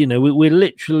teams. You know, we're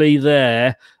literally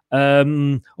there.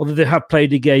 Although they have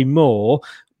played a game more,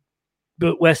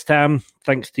 but West Ham,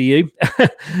 thanks to you,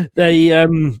 they're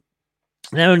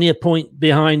only a point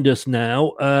behind us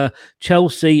now.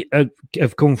 Chelsea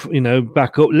have come, you know,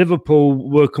 back up. Liverpool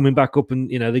were coming back up,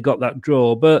 and, you know, they got that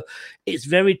draw. But it's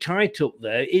very tight up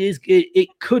there. It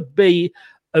could be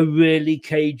a really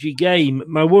cagey game.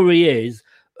 My worry is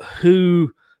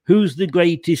who's the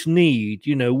greatest need.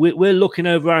 You know, we're looking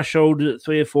over our shoulders at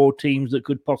 3 or 4 teams that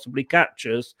could possibly catch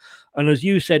us. And as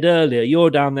you said earlier, you're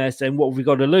down there saying, "What have we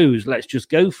got to lose? Let's just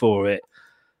go for it."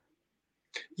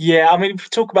 Yeah, I mean, if we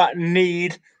talk about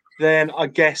need, then I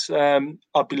guess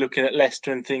I'd be looking at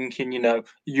Leicester and thinking, you know,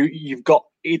 you've got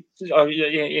it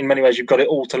in many ways. You've got it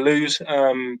all to lose.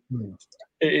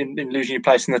 In losing your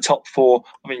place in the top 4,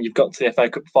 I mean, you've got to the FA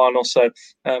Cup final. So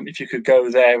if you could go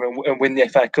there and win the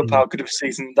FA Cup, how good of a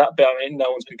season that be? I mean,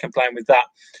 no one's been complaining with that.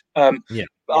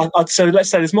 So let's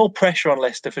say there's more pressure on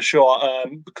Leicester for sure,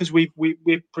 because we're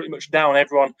pretty much down.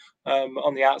 Everyone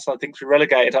on the outside thinks we're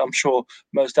relegated. I'm sure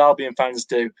most Albion fans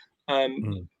do.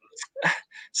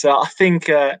 So I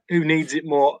think who needs it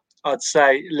more? I'd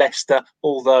say Leicester.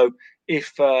 Although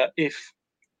if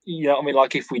you know, I mean,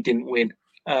 like if we didn't win,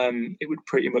 it would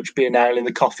pretty much be a nail in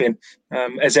the coffin,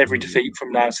 as every defeat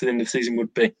from now to the end of the season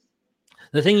would be.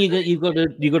 The thing you've got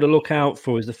to look out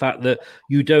for is the fact that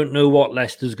you don't know what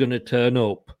Leicester's going to turn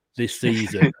up this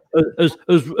season.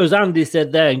 as Andy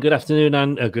said there, and good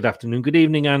good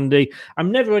evening, Andy.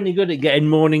 I'm never any good at getting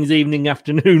mornings, evening,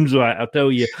 afternoons right, I'll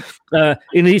tell you. And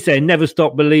he's saying never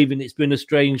stop believing. It's been a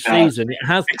strange season. It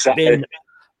has been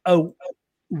a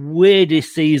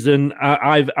weirdest season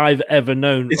I've ever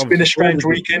known. It's been a strange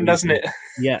weekend, hasn't it?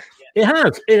 Yeah, it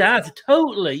has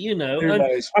totally. You know, and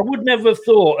I would never have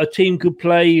thought a team could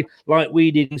play like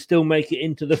we did and still make it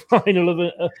into the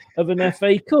final of an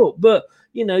FA Cup. But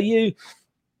you know, it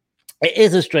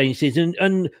is a strange season.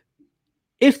 And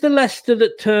if the Leicester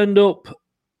that turned up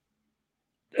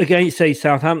against, say,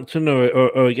 Southampton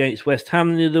or against West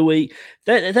Ham the other week,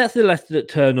 that's the Leicester that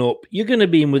turn up, you're going to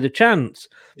be in with a chance.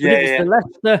 But if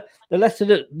it's the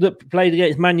Leicester that played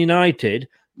against Man United,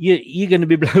 you're going to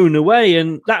be blown away.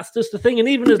 And that's just the thing. And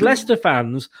even as Leicester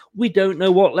fans, we don't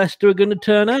know what Leicester are going to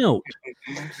turn out.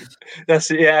 That's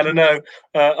it. Yeah, and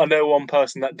I know one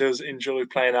person that does enjoy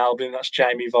playing Albion. That's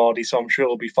Jamie Vardy. So I'm sure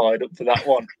he'll be fired up for that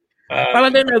one. Well, I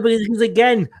don't know, because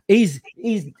again, he's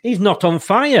not on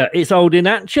fire. It's old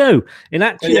Inacio.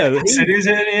 Yes, it is.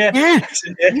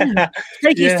 Yeah.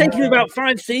 It's taken about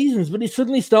 5 seasons, but he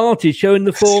suddenly started showing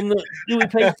the form that he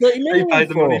paid 30 million he paid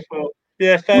the money for.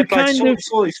 Yeah, fair play.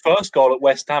 Saw his first goal at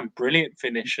West Ham. Brilliant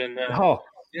finish. And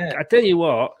I tell you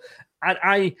what,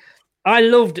 I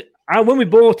loved. When we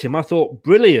bought him, I thought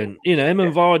brilliant. You know, him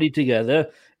and Vardy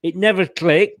together. It never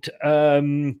clicked.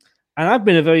 And I've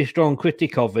been a very strong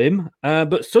critic of him,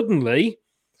 but suddenly,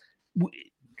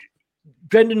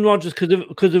 Brendan Rodgers,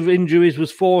 because of injuries,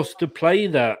 was forced to play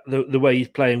that the way he's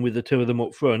playing with the two of them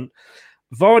up front.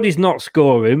 Vardy's not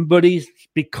scoring, but he's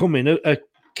becoming a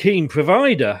keen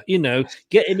provider. You know,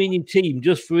 get him in your team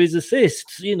just for his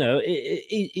assists. You know,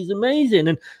 he's amazing,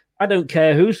 and I don't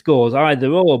care who scores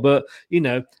either or. But you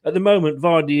know, at the moment,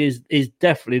 Vardy is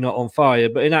definitely not on fire,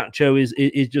 but Inacio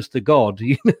is just a god.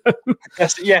 You know,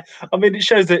 yeah. I mean, it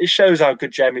shows how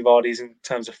good Jamie Vardy is in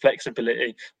terms of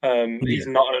flexibility. He's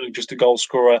not only just a goal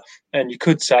scorer, and you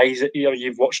could say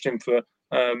you've watched him for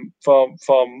far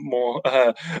more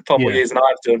years than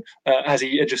I've done. Has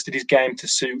he adjusted his game to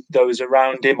suit those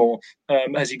around him, or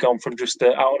has he gone from just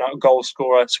an out-and-out goal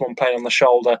scorer, someone playing on the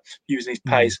shoulder, using his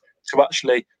pace, to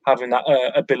actually having that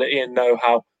ability and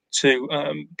know-how to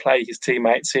play his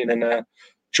teammates in and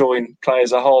join play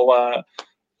as a whole?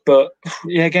 But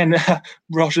yeah, again,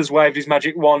 Rodgers waved his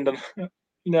magic wand and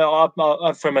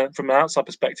from an outside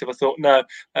perspective, I thought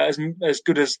as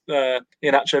good as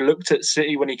Iheanacho looked at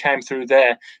City when he came through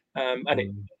there, and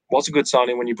it was a good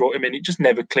signing when you brought him in. It just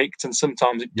never clicked, and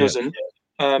sometimes it doesn't.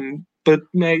 But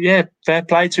fair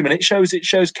play to him, and it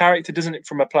shows character, doesn't it,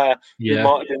 from a player who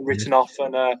might have been written off,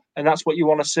 and that's what you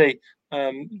want to see.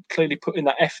 Clearly putting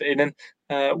that effort in, and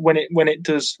when it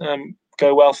does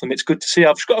go well for them, it's good to see.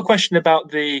 I've just got a question about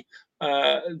the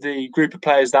group of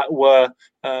players that were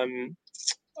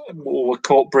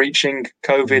caught breaching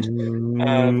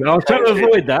COVID. I'll try to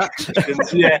avoid that.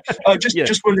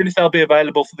 Just wondering if they'll be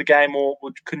available for the game, or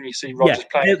couldn't you see Rodgers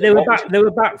playing? They were back. They were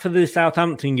back for the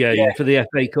Southampton game for the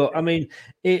FA Cup. I mean,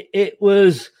 it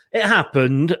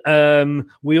happened.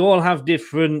 We all have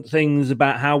different things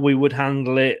about how we would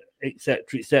handle it, etc.,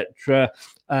 etc.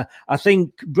 I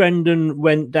think Brendan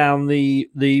went down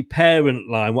the parent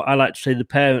line. What I like to say, the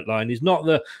parent line is not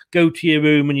the go to your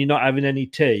room and you're not having any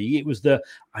tea. It was the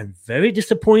I'm very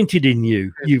disappointed in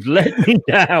you. You've let me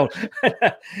down.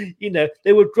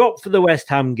 They were dropped for the West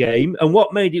Ham game, and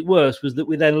what made it worse was that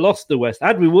we then lost the West.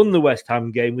 Had we won the West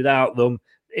Ham game without them,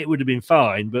 it would have been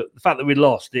fine. But the fact that we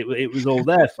lost, it was all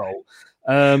their fault.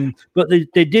 But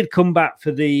they did come back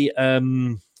for the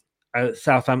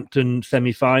Southampton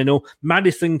semi-final.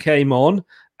 Maddison came on,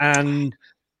 and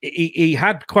he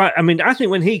had quite. I mean, I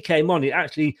think when he came on, it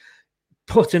actually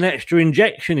put an extra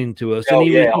injection into us. I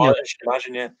should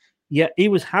imagine. Yeah, he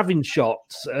was having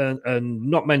shots and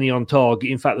not many on target.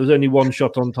 In fact, there was only one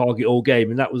shot on target all game,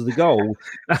 and that was the goal.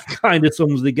 That kind of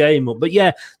sums the game up. But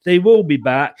yeah, they will be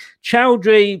back.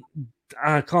 Chowdhury,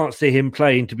 I can't see him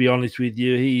playing, to be honest with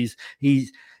you.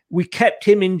 We kept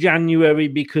him in January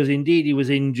because indeed he was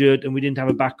injured and we didn't have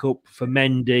a backup for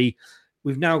Mendy.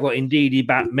 We've now got Ndidi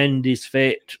back, Mendy's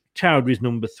fit, Chowdhury's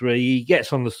number 3. He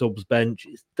gets on the subs bench.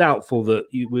 It's doubtful that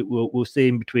we'll see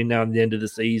him between now and the end of the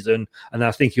season, and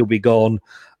I think he'll be gone.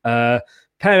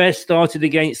 Perez started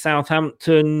against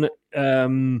Southampton.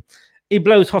 He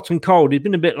blows hot and cold. He's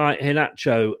been a bit like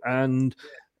Iheanacho, and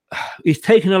he's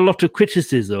taken a lot of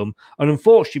criticism, and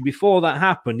unfortunately before that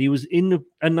happened he was in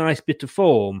a nice bit of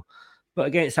form, but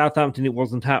against Southampton it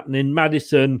wasn't happening.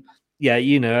 Maddison,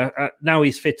 now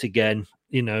he's fit again.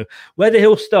 Whether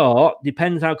he'll start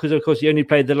depends how, because of course he only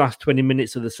played the last 20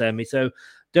 minutes of the semi, so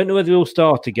don't know whether he'll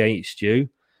start again you.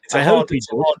 It's a hard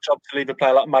job to leave a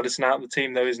player like Maddison out of the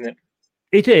team though, isn't it?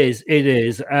 It is,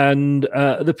 and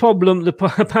the problem.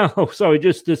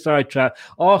 Just to sidetrack,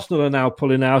 Arsenal are now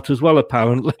pulling out as well,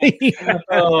 apparently.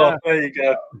 Oh, there you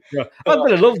go. I'm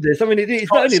going to love this. I mean, it's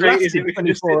not only lasted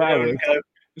 24 hours.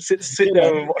 Sit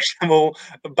there and watch them all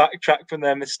backtrack from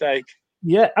their mistake.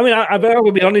 Yeah, I mean, I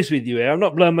will be honest with you here. I'm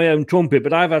not blowing my own trumpet,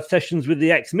 but I've had sessions with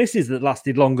the ex-missus that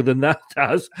lasted longer than that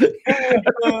has.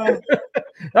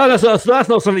 That's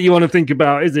not something you want to think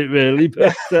about, is it, really?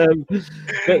 But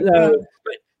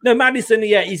no, Maddison,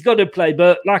 he's got to play.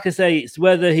 But like I say, it's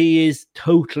whether he is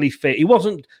totally fit. He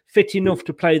wasn't fit enough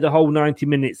to play the whole 90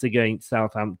 minutes against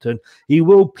Southampton. He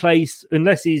will play,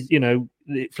 unless he's,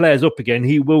 it flares up again,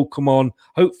 he will come on,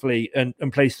 hopefully, and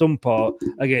play some part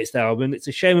against Albion. It's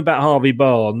a shame about Harvey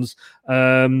Barnes.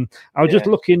 I was just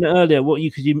looking earlier,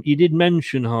 because you did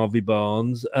mention Harvey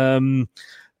Barnes.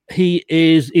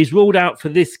 He's ruled out for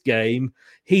this game.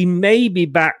 He may be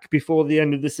back before the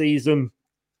end of the season.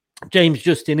 James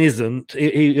Justin isn't.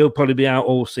 He'll probably be out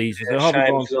all season. So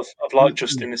I've liked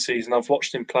Justin this season. I've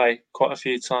watched him play quite a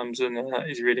few times, and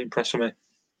he's really impressed with me.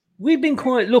 We've been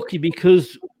quite lucky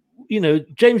because,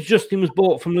 James Justin was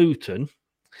bought from Luton.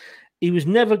 He was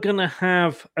never going to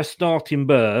have a starting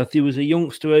berth. He was a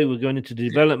youngster who was going into the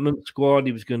development squad.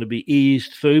 He was going to be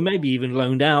eased through, maybe even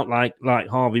loaned out like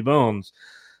Harvey Barnes.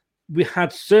 We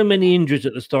had so many injuries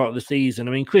at the start of the season.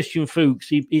 I mean, Christian Fuchs,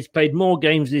 he's played more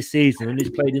games this season than he's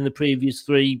played in the previous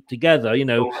 3 together. We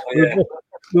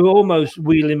were almost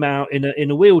wheeling him out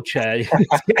in a wheelchair.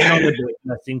 It's getting on a bit,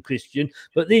 blessing Christian.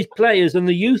 But these players and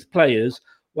the youth players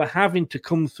were having to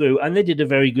come through, and they did a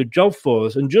very good job for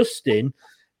us. And Justin,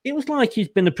 it was like he's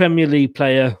been a Premier League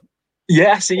player.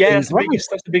 Yes, that's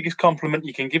the biggest compliment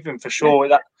you can give him for sure.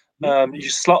 That you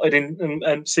just slotted in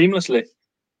and seamlessly.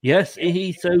 Yes,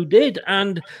 he so did.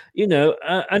 And,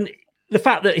 and the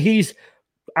fact that he's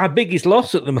our biggest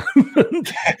loss at the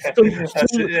moment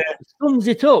sums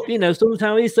it up,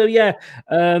 somehow he's. So, he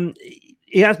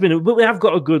has been, but we have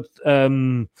got a good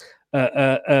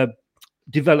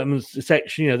development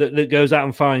section, that goes out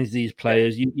and finds these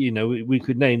players. We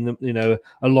could name them,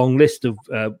 a long list of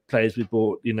players we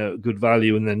bought, good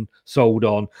value and then sold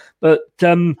on. But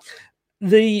I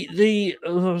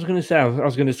was going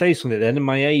to say something then, and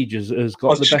my age has got. I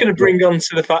was just going to bring on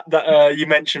to the fact that you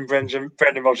mentioned Brendan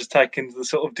Rodgers taking the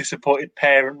sort of disappointed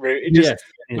parent route. It just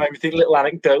made me think. A little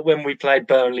anecdote when we played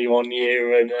Burnley one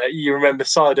year, and you remember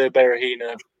Saido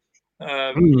Berahino,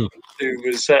 who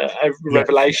was a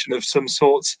revelation of some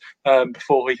sorts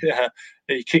before he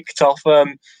kicked off.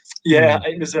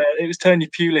 It was Tony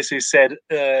Pulis who said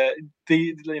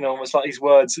almost like his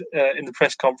words in the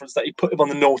press conference that he put him on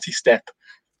the naughty step.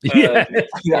 That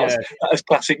was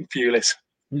classic Pulis.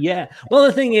 Yeah. Well,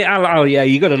 the thing is,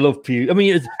 you got to love Pulis. I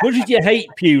mean, as much as you hate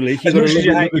Pulis, you got to love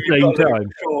him at the same time.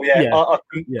 Sure, I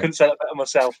couldn't say that better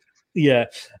myself. Yeah.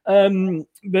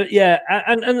 But yeah,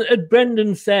 and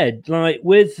Brendan said, like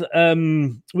with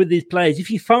these players,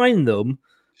 if you find them,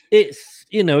 it's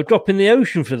a drop in the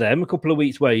ocean for them, a couple of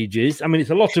weeks' wages. I mean, it's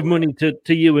a lot of money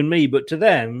to you and me, but to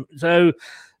them. So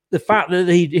the fact that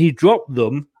he dropped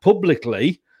them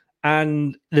publicly,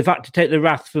 and the fact to take the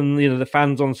wrath from the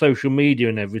fans on social media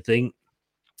and everything,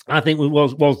 I think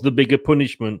was the bigger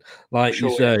punishment, like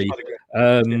you say.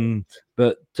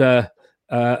 But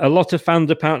a lot of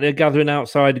fans apparently are gathering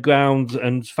outside the grounds,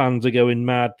 and fans are going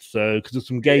mad. So because of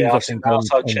some games, I think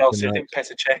outside Chelsea, I think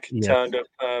Petr Cech turned up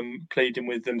pleading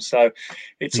with them. So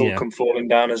it's all come falling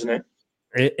down, hasn't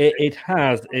it? It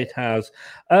has.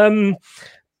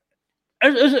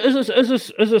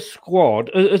 As a squad,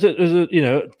 as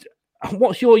a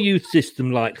what's your youth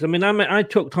system like? I mean, I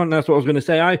touched on, that's what I was going to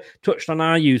say. I touched on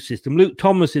our youth system. Luke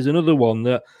Thomas is another one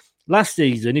that last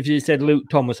season, if you said Luke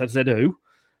Thomas, I'd said who?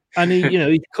 And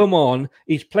he's come on,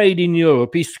 he's played in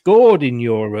Europe, he's scored in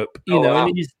Europe,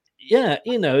 and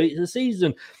it's a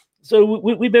season. So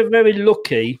we've been very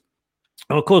lucky.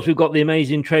 And of course, we've got the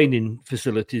amazing training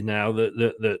facilities now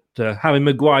that Harry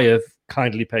Maguire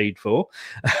kindly paid for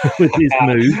with his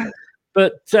move.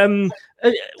 But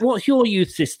what's your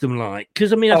youth system like?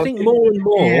 Because, I mean, I think more and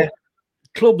more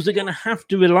clubs are going to have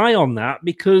to rely on that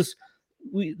because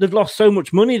they've lost so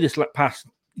much money this past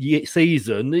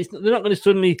season. They're not going to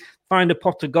suddenly find a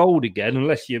pot of gold again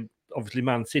unless you're obviously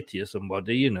Man City or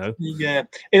somebody, Yeah.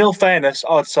 In all fairness,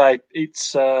 I'd say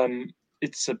it's a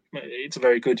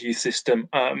very good youth system.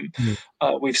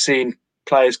 We've seen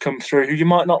players come through who you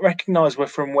might not recognise were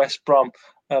from West Brom.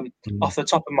 Off the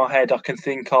top of my head, I can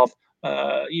think of,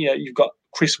 you've got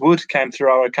Chris Wood came through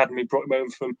our academy, brought him over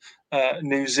from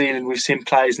New Zealand. We've seen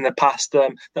players in the past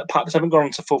that perhaps haven't gone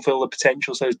on to fulfil the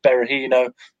potential. So it's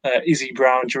Berahino, Izzy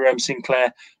Brown, Jerome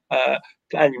Sinclair,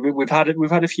 and we've had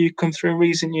a few come through in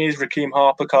recent years. Raheem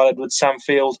Harper, Kyle Edwards, Sam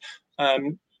Field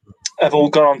have all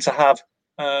gone on to have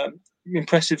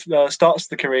impressive starts to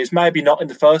the careers. Maybe not in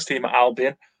the first team at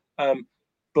Albion,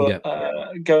 but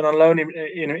going on loan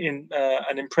in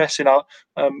and impressing. A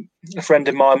friend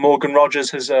of mine, Morgan Rogers,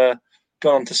 has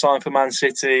gone on to sign for Man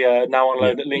City. Now on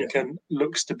loan at Lincoln,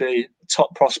 looks to be a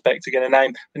top prospect again.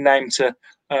 A name to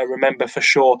remember for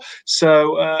sure.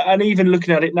 So, and even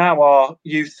looking at it now, our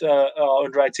youth, our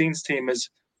under-18s team has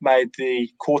made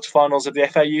the quarterfinals of the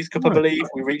FA Youth Cup. I believe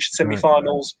we reached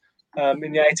semi-finals. In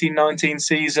the 18-19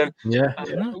 season,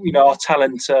 our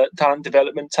talent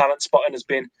development, talent spotting has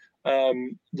been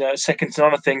second to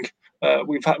none. I think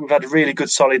we've had a really good,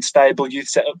 solid, stable youth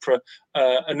setup for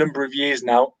a number of years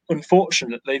now.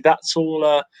 Unfortunately, that's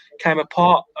all came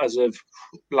apart as of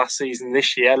last season.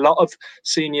 This year, a lot of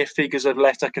senior figures have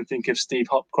left. I can think of Steve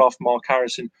Hopcroft, Mark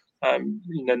Harrison,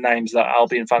 names that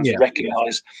Albion fans would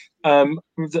recognise.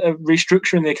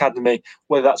 Restructuring the academy,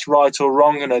 whether that's right or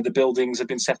wrong, the buildings have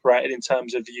been separated in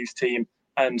terms of the youth team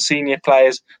and senior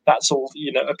players. That's all,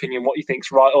 opinion, what you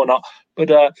think's right or not.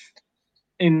 But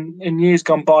in years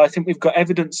gone by, I think we've got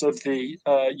evidence of the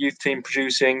youth team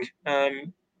producing,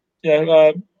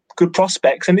 good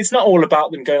prospects. And it's not all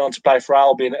about them going on to play for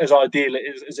Albion, as ideal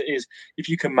as it is. If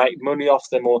you can make money off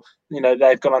them, or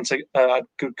they've gone on to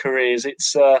good careers,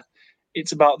 it's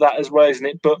about that as well, isn't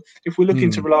it? But if we're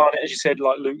looking to rely on it, as you said,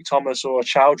 like Luke Thomas or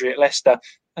Chowdhury at Leicester,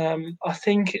 I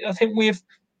think we've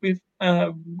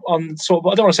on sort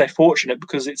of, I don't want to say fortunate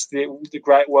because it's the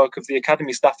great work of the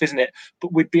academy staff, isn't it?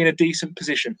 But we'd be in a decent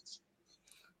position.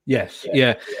 Yes,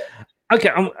 yeah. Okay,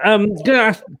 I'm going to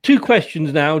ask two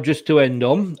questions now just to end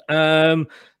on.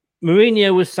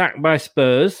 Mourinho was sacked by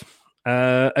Spurs.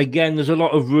 Again, there's a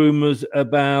lot of rumours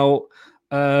about,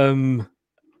 did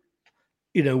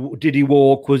he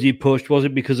walk? Was he pushed? Was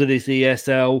it because of this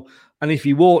ESL? And if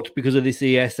he walked because of this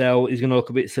ESL, he's going to look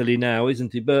a bit silly now,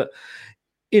 isn't he? But,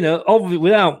 obviously,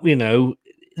 without, the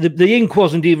ink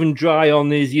wasn't even dry on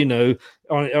his,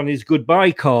 on his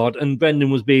goodbye card, and Brendan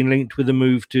was being linked with a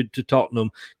move to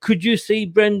Tottenham. Could you see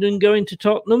Brendan going to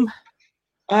Tottenham?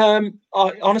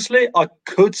 I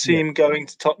could see him going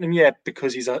to Tottenham,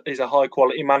 because he's a high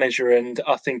quality manager, and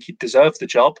I think he'd deserve the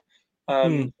job.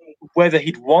 Whether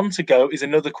he'd want to go is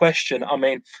another question. I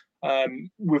mean,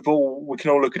 we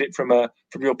can all look at it from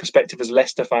your perspective as a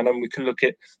Leicester fan, and we can look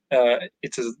at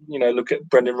it as look at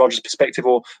Brendan Rodgers' perspective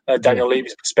or Daniel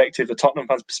Levy's perspective, a Tottenham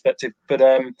fan's perspective. But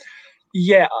I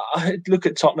look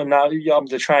at Tottenham now.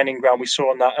 The training ground, we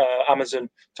saw on that Amazon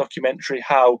documentary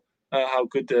how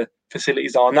good the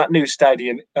facilities are, and that new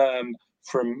stadium,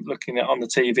 from looking at on the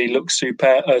TV, looks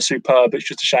superb. It's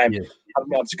just a shame I haven't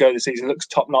been able to go this season. It looks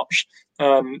top notch,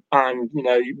 and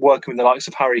working with the likes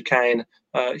of Harry Kane,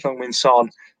 Heung-min Son,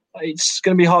 it's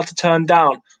going to be hard to turn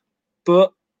down.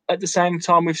 But at the same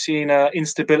time, we've seen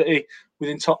instability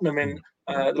within Tottenham in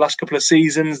the last couple of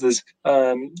seasons. There's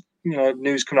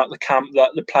news coming out of the camp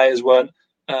that the players weren't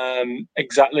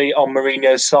exactly on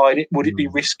Mourinho's side. Would it be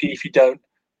risky if you don't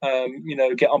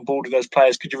get on board with those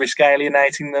players? Could you risk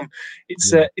alienating them?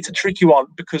 It's a tricky one,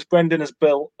 because Brendan has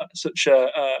built such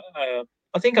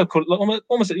I think I call it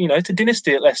almost it's a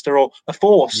dynasty at Leicester, or a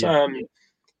force.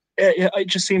 It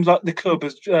just seems like the club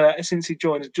has since he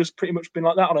joined has just pretty much been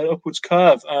like that on an upwards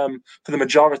curve for the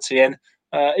majority. And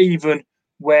even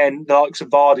when the likes of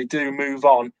Vardy do move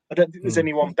on, I don't think there's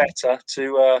anyone better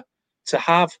to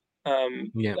have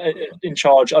in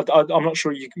charge. I'm not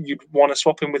sure you'd want to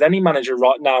swap him with any manager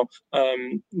right now.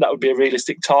 That would be a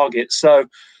realistic target. So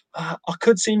I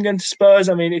could see him going to Spurs.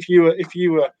 I mean, if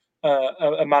you were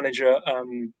a manager,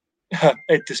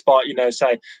 despite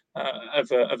say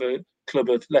of a club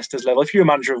of Leicester's level, if you're a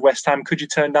manager of West Ham, could you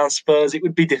turn down Spurs? It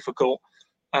would be difficult.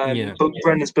 But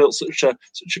Brendan's built such a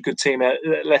good team at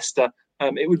Leicester.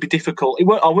 It would be difficult. It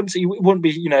wouldn't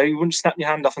be. You wouldn't snap your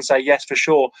hand off and say yes for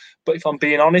sure. But if I'm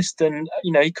being honest, then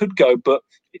he could go. But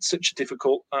it's such a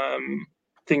difficult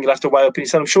thing. You'll have to weigh up.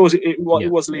 And I'm sure it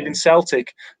was leaving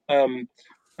Celtic.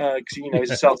 Because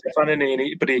he's a Celtic fan, isn't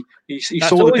he? But he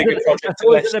saw the bigger project. That's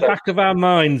always at the back of our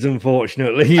minds,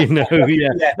 unfortunately. Why would he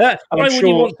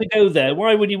want to go there?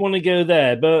 Why would he want to go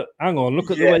there? But hang on,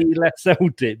 look at the way he left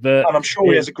Celtic. But and I'm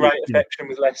sure he has a great affection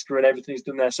with Leicester and everything he's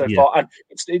done there so far. And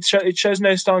it shows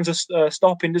no signs of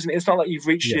stopping, doesn't it? It's not like you've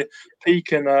reached your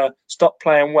peak and stopped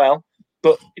playing well.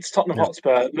 But it's Tottenham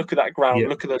Hotspur. Look at that ground.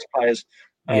 Look at those players.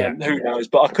 Who knows?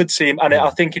 But I could see him, and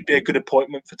I think it'd be a good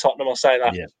appointment for Tottenham. I'll say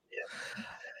that.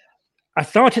 I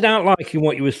started out liking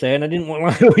what you were saying. I didn't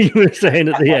like what you were saying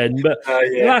at the end. But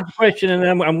last question, and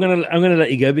then I'm gonna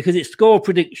let you go, because it's score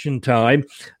prediction time,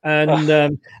 and so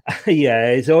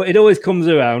it always comes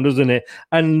around, doesn't it?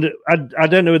 And I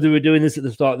don't know whether we're doing this at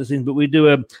the start of the season, but we do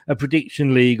a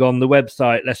prediction league on the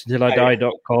website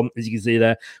LeicesterTillIDie.com, as you can see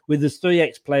there, with the 3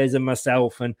 ex-players and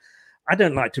myself. And I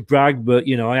don't like to brag, but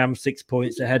I am 6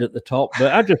 points ahead at the top.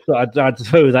 But I just thought I'd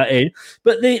throw that in.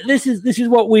 But this is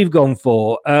what we've gone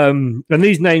for. And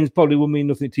these names probably will mean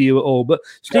nothing to you at all. But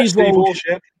Steve Walsh,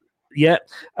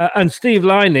 and Steve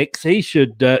Lynix, he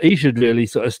should really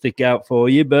sort of stick out for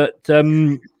you. But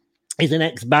he's an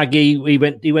ex-Baggy. He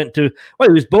went to, he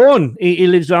was born. He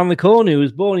lives around the corner. He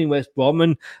was born in West Brom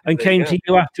and came to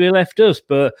you after he left us.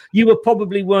 But you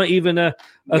probably weren't even a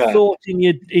thought in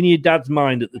your dad's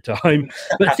mind at the time.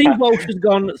 But Steve Walsh has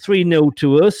gone 3-0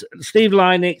 to us. Steve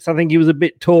Lynix, I think he was a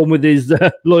bit torn with his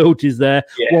loyalties there.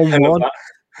 1-1.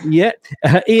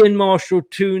 Ian Marshall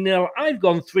 2-0. I've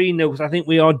gone 3-0 because I think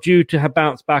we are due to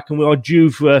bounce back, and we are due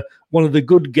for one of the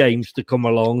good games to come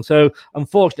along. So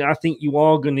unfortunately, I think you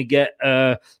are going to get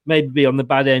maybe be on the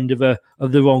bad end of the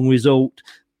wrong result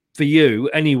for you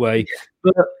anyway.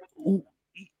 But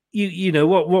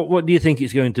what do you think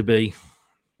it's going to be?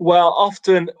 Well,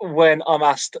 often when I'm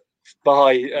asked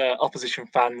by opposition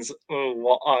fans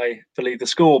what I believe the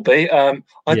score will be, I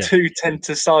do tend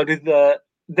to side with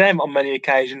them on many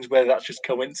occasions, whether that's just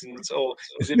coincidence or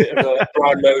is it a bit of a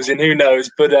brown nosing, who knows.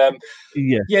 But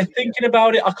thinking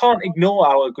about it, I can't ignore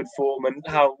our good form and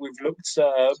how we've looked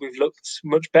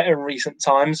much better in recent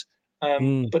times.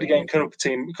 But again, come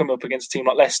up against a team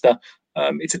like Leicester,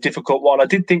 it's a difficult one. I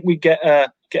did think we'd get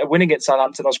a win against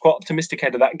Southampton. I was quite optimistic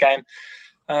ahead of that game.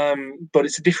 But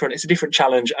it's a different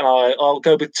challenge, and I'll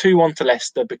go with 2-1 to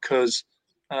Leicester, because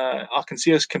I can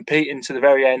see us competing to the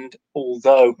very end,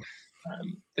 although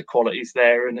the quality's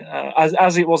there, and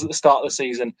as it was at the start of the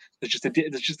season, there's just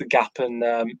a gap. And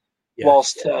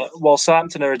whilst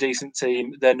Southampton are a decent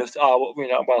team, they're nothing.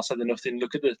 So they're nothing.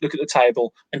 Look at the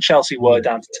table, and Chelsea were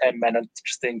down to 10 men. And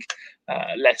just think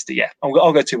Leicester.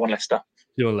 I'll go 2-1 Leicester.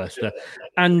 You're Leicester,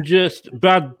 and just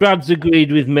Brad's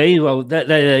agreed with me. Well,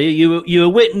 you're a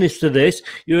witness to this.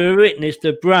 You're a witness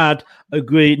that Brad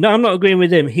agreed. No, I'm not agreeing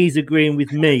with him. He's agreeing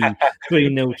with me.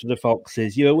 3-0 to the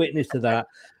Foxes. You're a witness to that.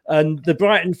 And the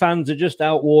Brighton fans are just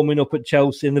out warming up at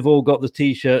Chelsea, and they've all got the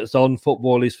T-shirts on.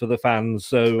 Football is for the fans.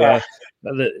 So I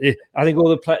think all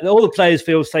the players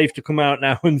feel safe to come out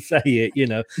now and say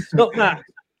it. Not that.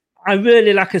 I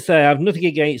really, like I say, I have nothing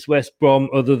against West Brom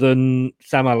other than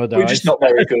Sam Allardyce. We're just not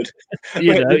very good.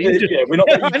 We're not.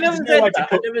 I never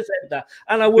said that.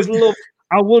 And I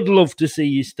would love to see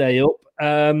you stay up.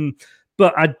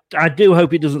 But I do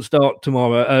hope it doesn't start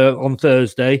tomorrow on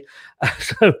Thursday.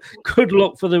 So good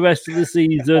luck for the rest of the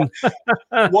season.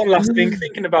 One last thing,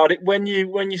 thinking about it, when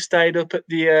you stayed up at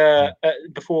the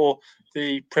before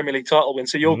the Premier League title win,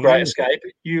 so your great escape,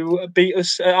 you beat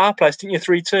us at our place, didn't you?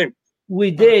 3-2. We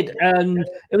did, and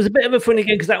it was a bit of a funny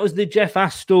game because that was the Jeff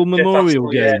Astle Memorial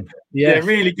game. Yeah,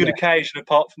 really good occasion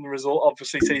apart from the result.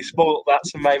 Obviously, so you spoiled that,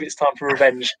 so maybe it's time for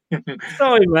revenge.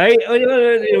 Sorry, mate.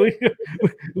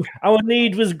 Our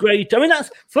need was great. I mean,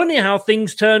 that's funny how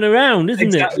things turn around, isn't it?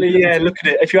 Exactly, yeah. Look at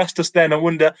it. If you asked us then, I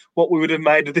wonder what we would have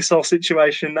made of this whole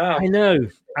situation now. I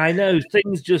know.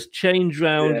 Things just change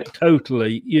round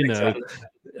totally, Exactly.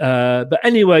 But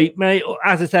anyway, mate,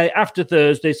 as I say, after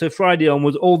Thursday, so Friday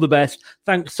onwards, all the best.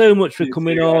 Thanks so much for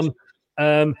coming on.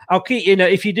 I'll keep,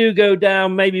 if you do go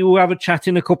down, maybe we'll have a chat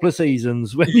in a couple of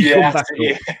seasons when you come back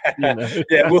up.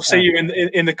 Yeah, we'll see you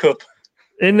in the cup.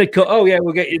 In the cup. Oh, yeah,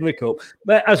 we'll get you in the cup.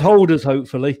 But as holders,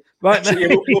 hopefully. Right,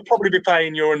 we'll probably be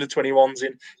paying your under-21s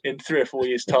in 3 or 4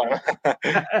 years' time.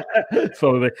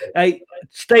 Probably. Hey,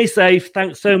 stay safe.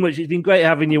 Thanks so much. It's been great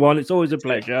having you on. It's always a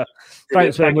pleasure.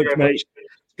 Thanks very much, mate.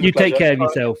 You take care of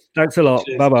yourself. Thanks a lot.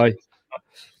 Cheers. Bye-bye.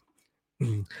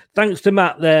 Thanks to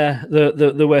Matt there,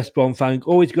 the West Brom fan.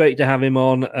 Always great to have him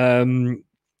on.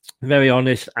 Very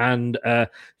honest, and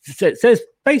says it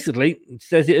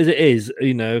as it is.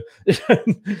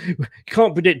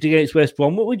 Can't predict against West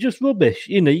Brom, but we're just rubbish.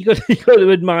 You got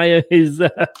to admire his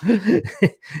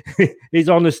his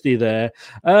honesty there.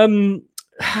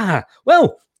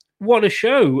 Well, what a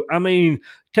show! I mean,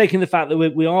 taking the fact that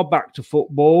we are back to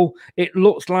football, it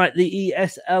looks like the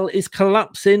ESL is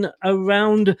collapsing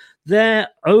around their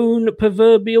own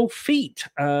proverbial feet.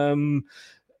 Don't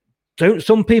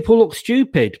some people look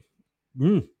stupid?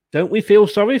 Don't we feel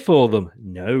sorry for them?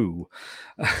 No.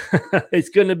 It's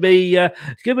going to be an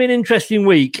interesting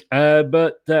week.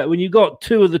 But when you've got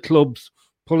 2 of the clubs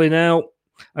pulling out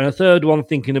and a third one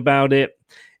thinking about it,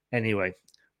 anyway,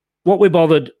 what we're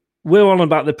bothered. We're on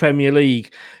about the Premier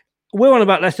League. We're on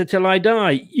about Leicester Till I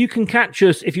Die. You can catch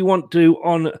us if you want to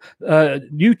on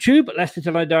YouTube, Leicester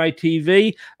Till I Die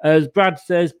TV. As Brad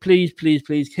says, please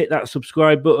hit that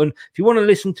subscribe button. If you want to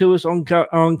listen to us on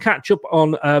catch up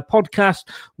on podcast,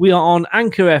 we are on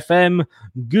Anchor FM,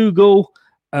 Google,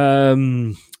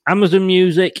 Amazon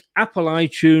Music, Apple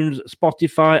iTunes,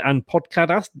 Spotify, and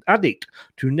Podcast Addict,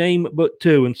 to name but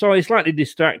 2. And sorry, slightly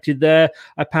distracted there.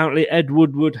 Apparently, Ed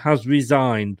Woodward has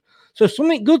resigned. So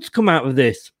something good's come out of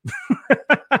this.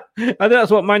 I think that's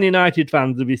what Man United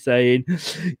fans will be saying.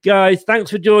 Guys,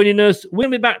 thanks for joining us. We'll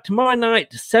be back tomorrow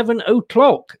night, 7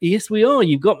 o'clock. Yes, we are.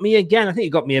 You've got me again. I think you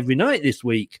got me every night this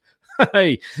week.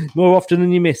 Hey, more often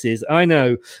than your missus. I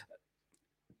know.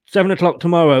 7 o'clock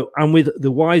tomorrow. And with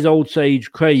the wise old sage,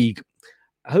 Craig.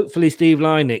 Hopefully Steve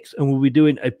Lynix. And we'll be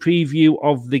doing a preview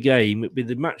of the game. It'll be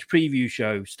the match preview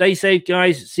show. Stay safe,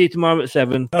 guys. See you tomorrow at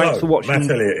 7. Thanks for watching.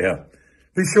 Matt Elliott here.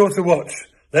 Be sure to watch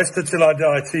Leicester Till I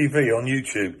Die TV on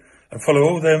YouTube and follow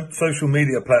all their social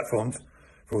media platforms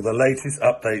for all the latest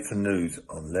updates and news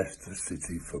on Leicester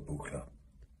City Football Club.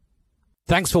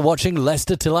 Thanks for watching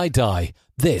Leicester Till I Die.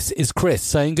 This is Chris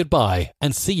saying goodbye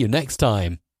and see you next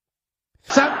time.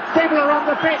 Some people are on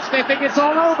the pitch, they think it's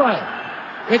all over.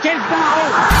 It is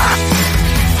now.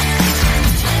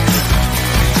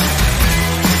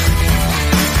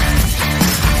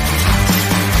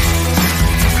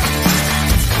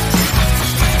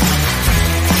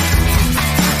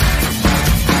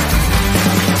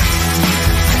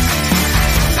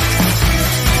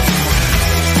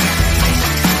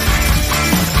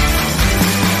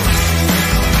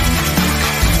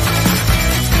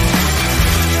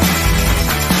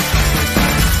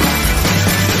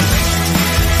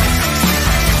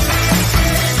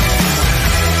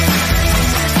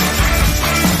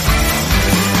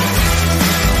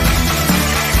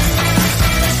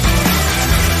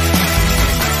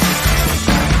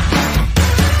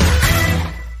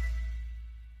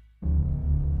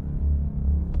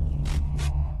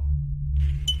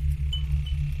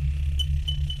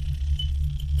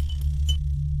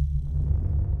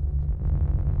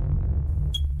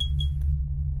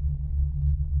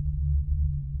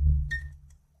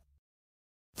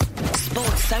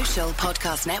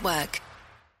 Podcast Network.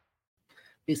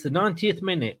 It's the 90th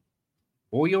minute.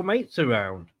 All your mates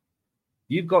around.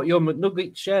 You've got your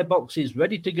McNugget share boxes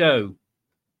ready to go.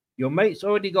 Your mate's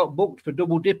already got booked for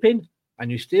double dipping,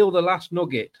 and you steal the last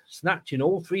nugget, snatching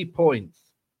all 3 points.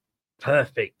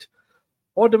 Perfect.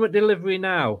 Order McDelivery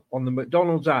now on the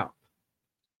McDonald's app.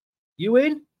 You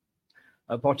in?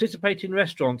 At participating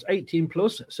restaurants, 18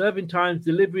 plus, serving times,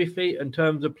 delivery fee and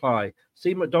terms apply.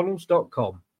 See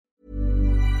mcdonalds.com.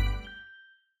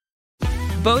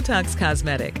 Botox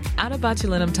Cosmetic, out of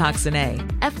botulinum toxin A,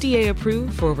 FDA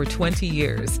approved for over 20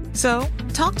 years. So,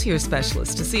 talk to your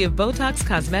specialist to see if Botox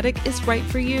Cosmetic is right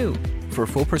for you. For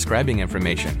full prescribing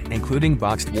information, including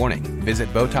boxed warning,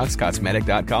 visit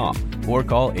BotoxCosmetic.com or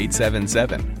call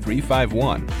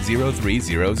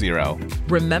 877-351-0300.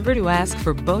 Remember to ask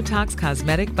for Botox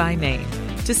Cosmetic by name.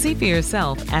 To see for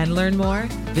yourself and learn more,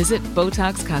 visit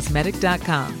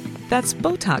BotoxCosmetic.com. That's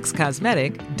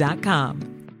BotoxCosmetic.com.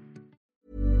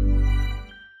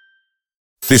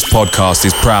 This podcast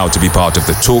is proud to be part of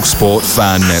the TalkSport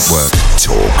Fan Network.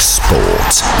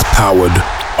 TalkSport. Powered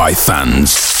by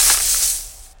fans.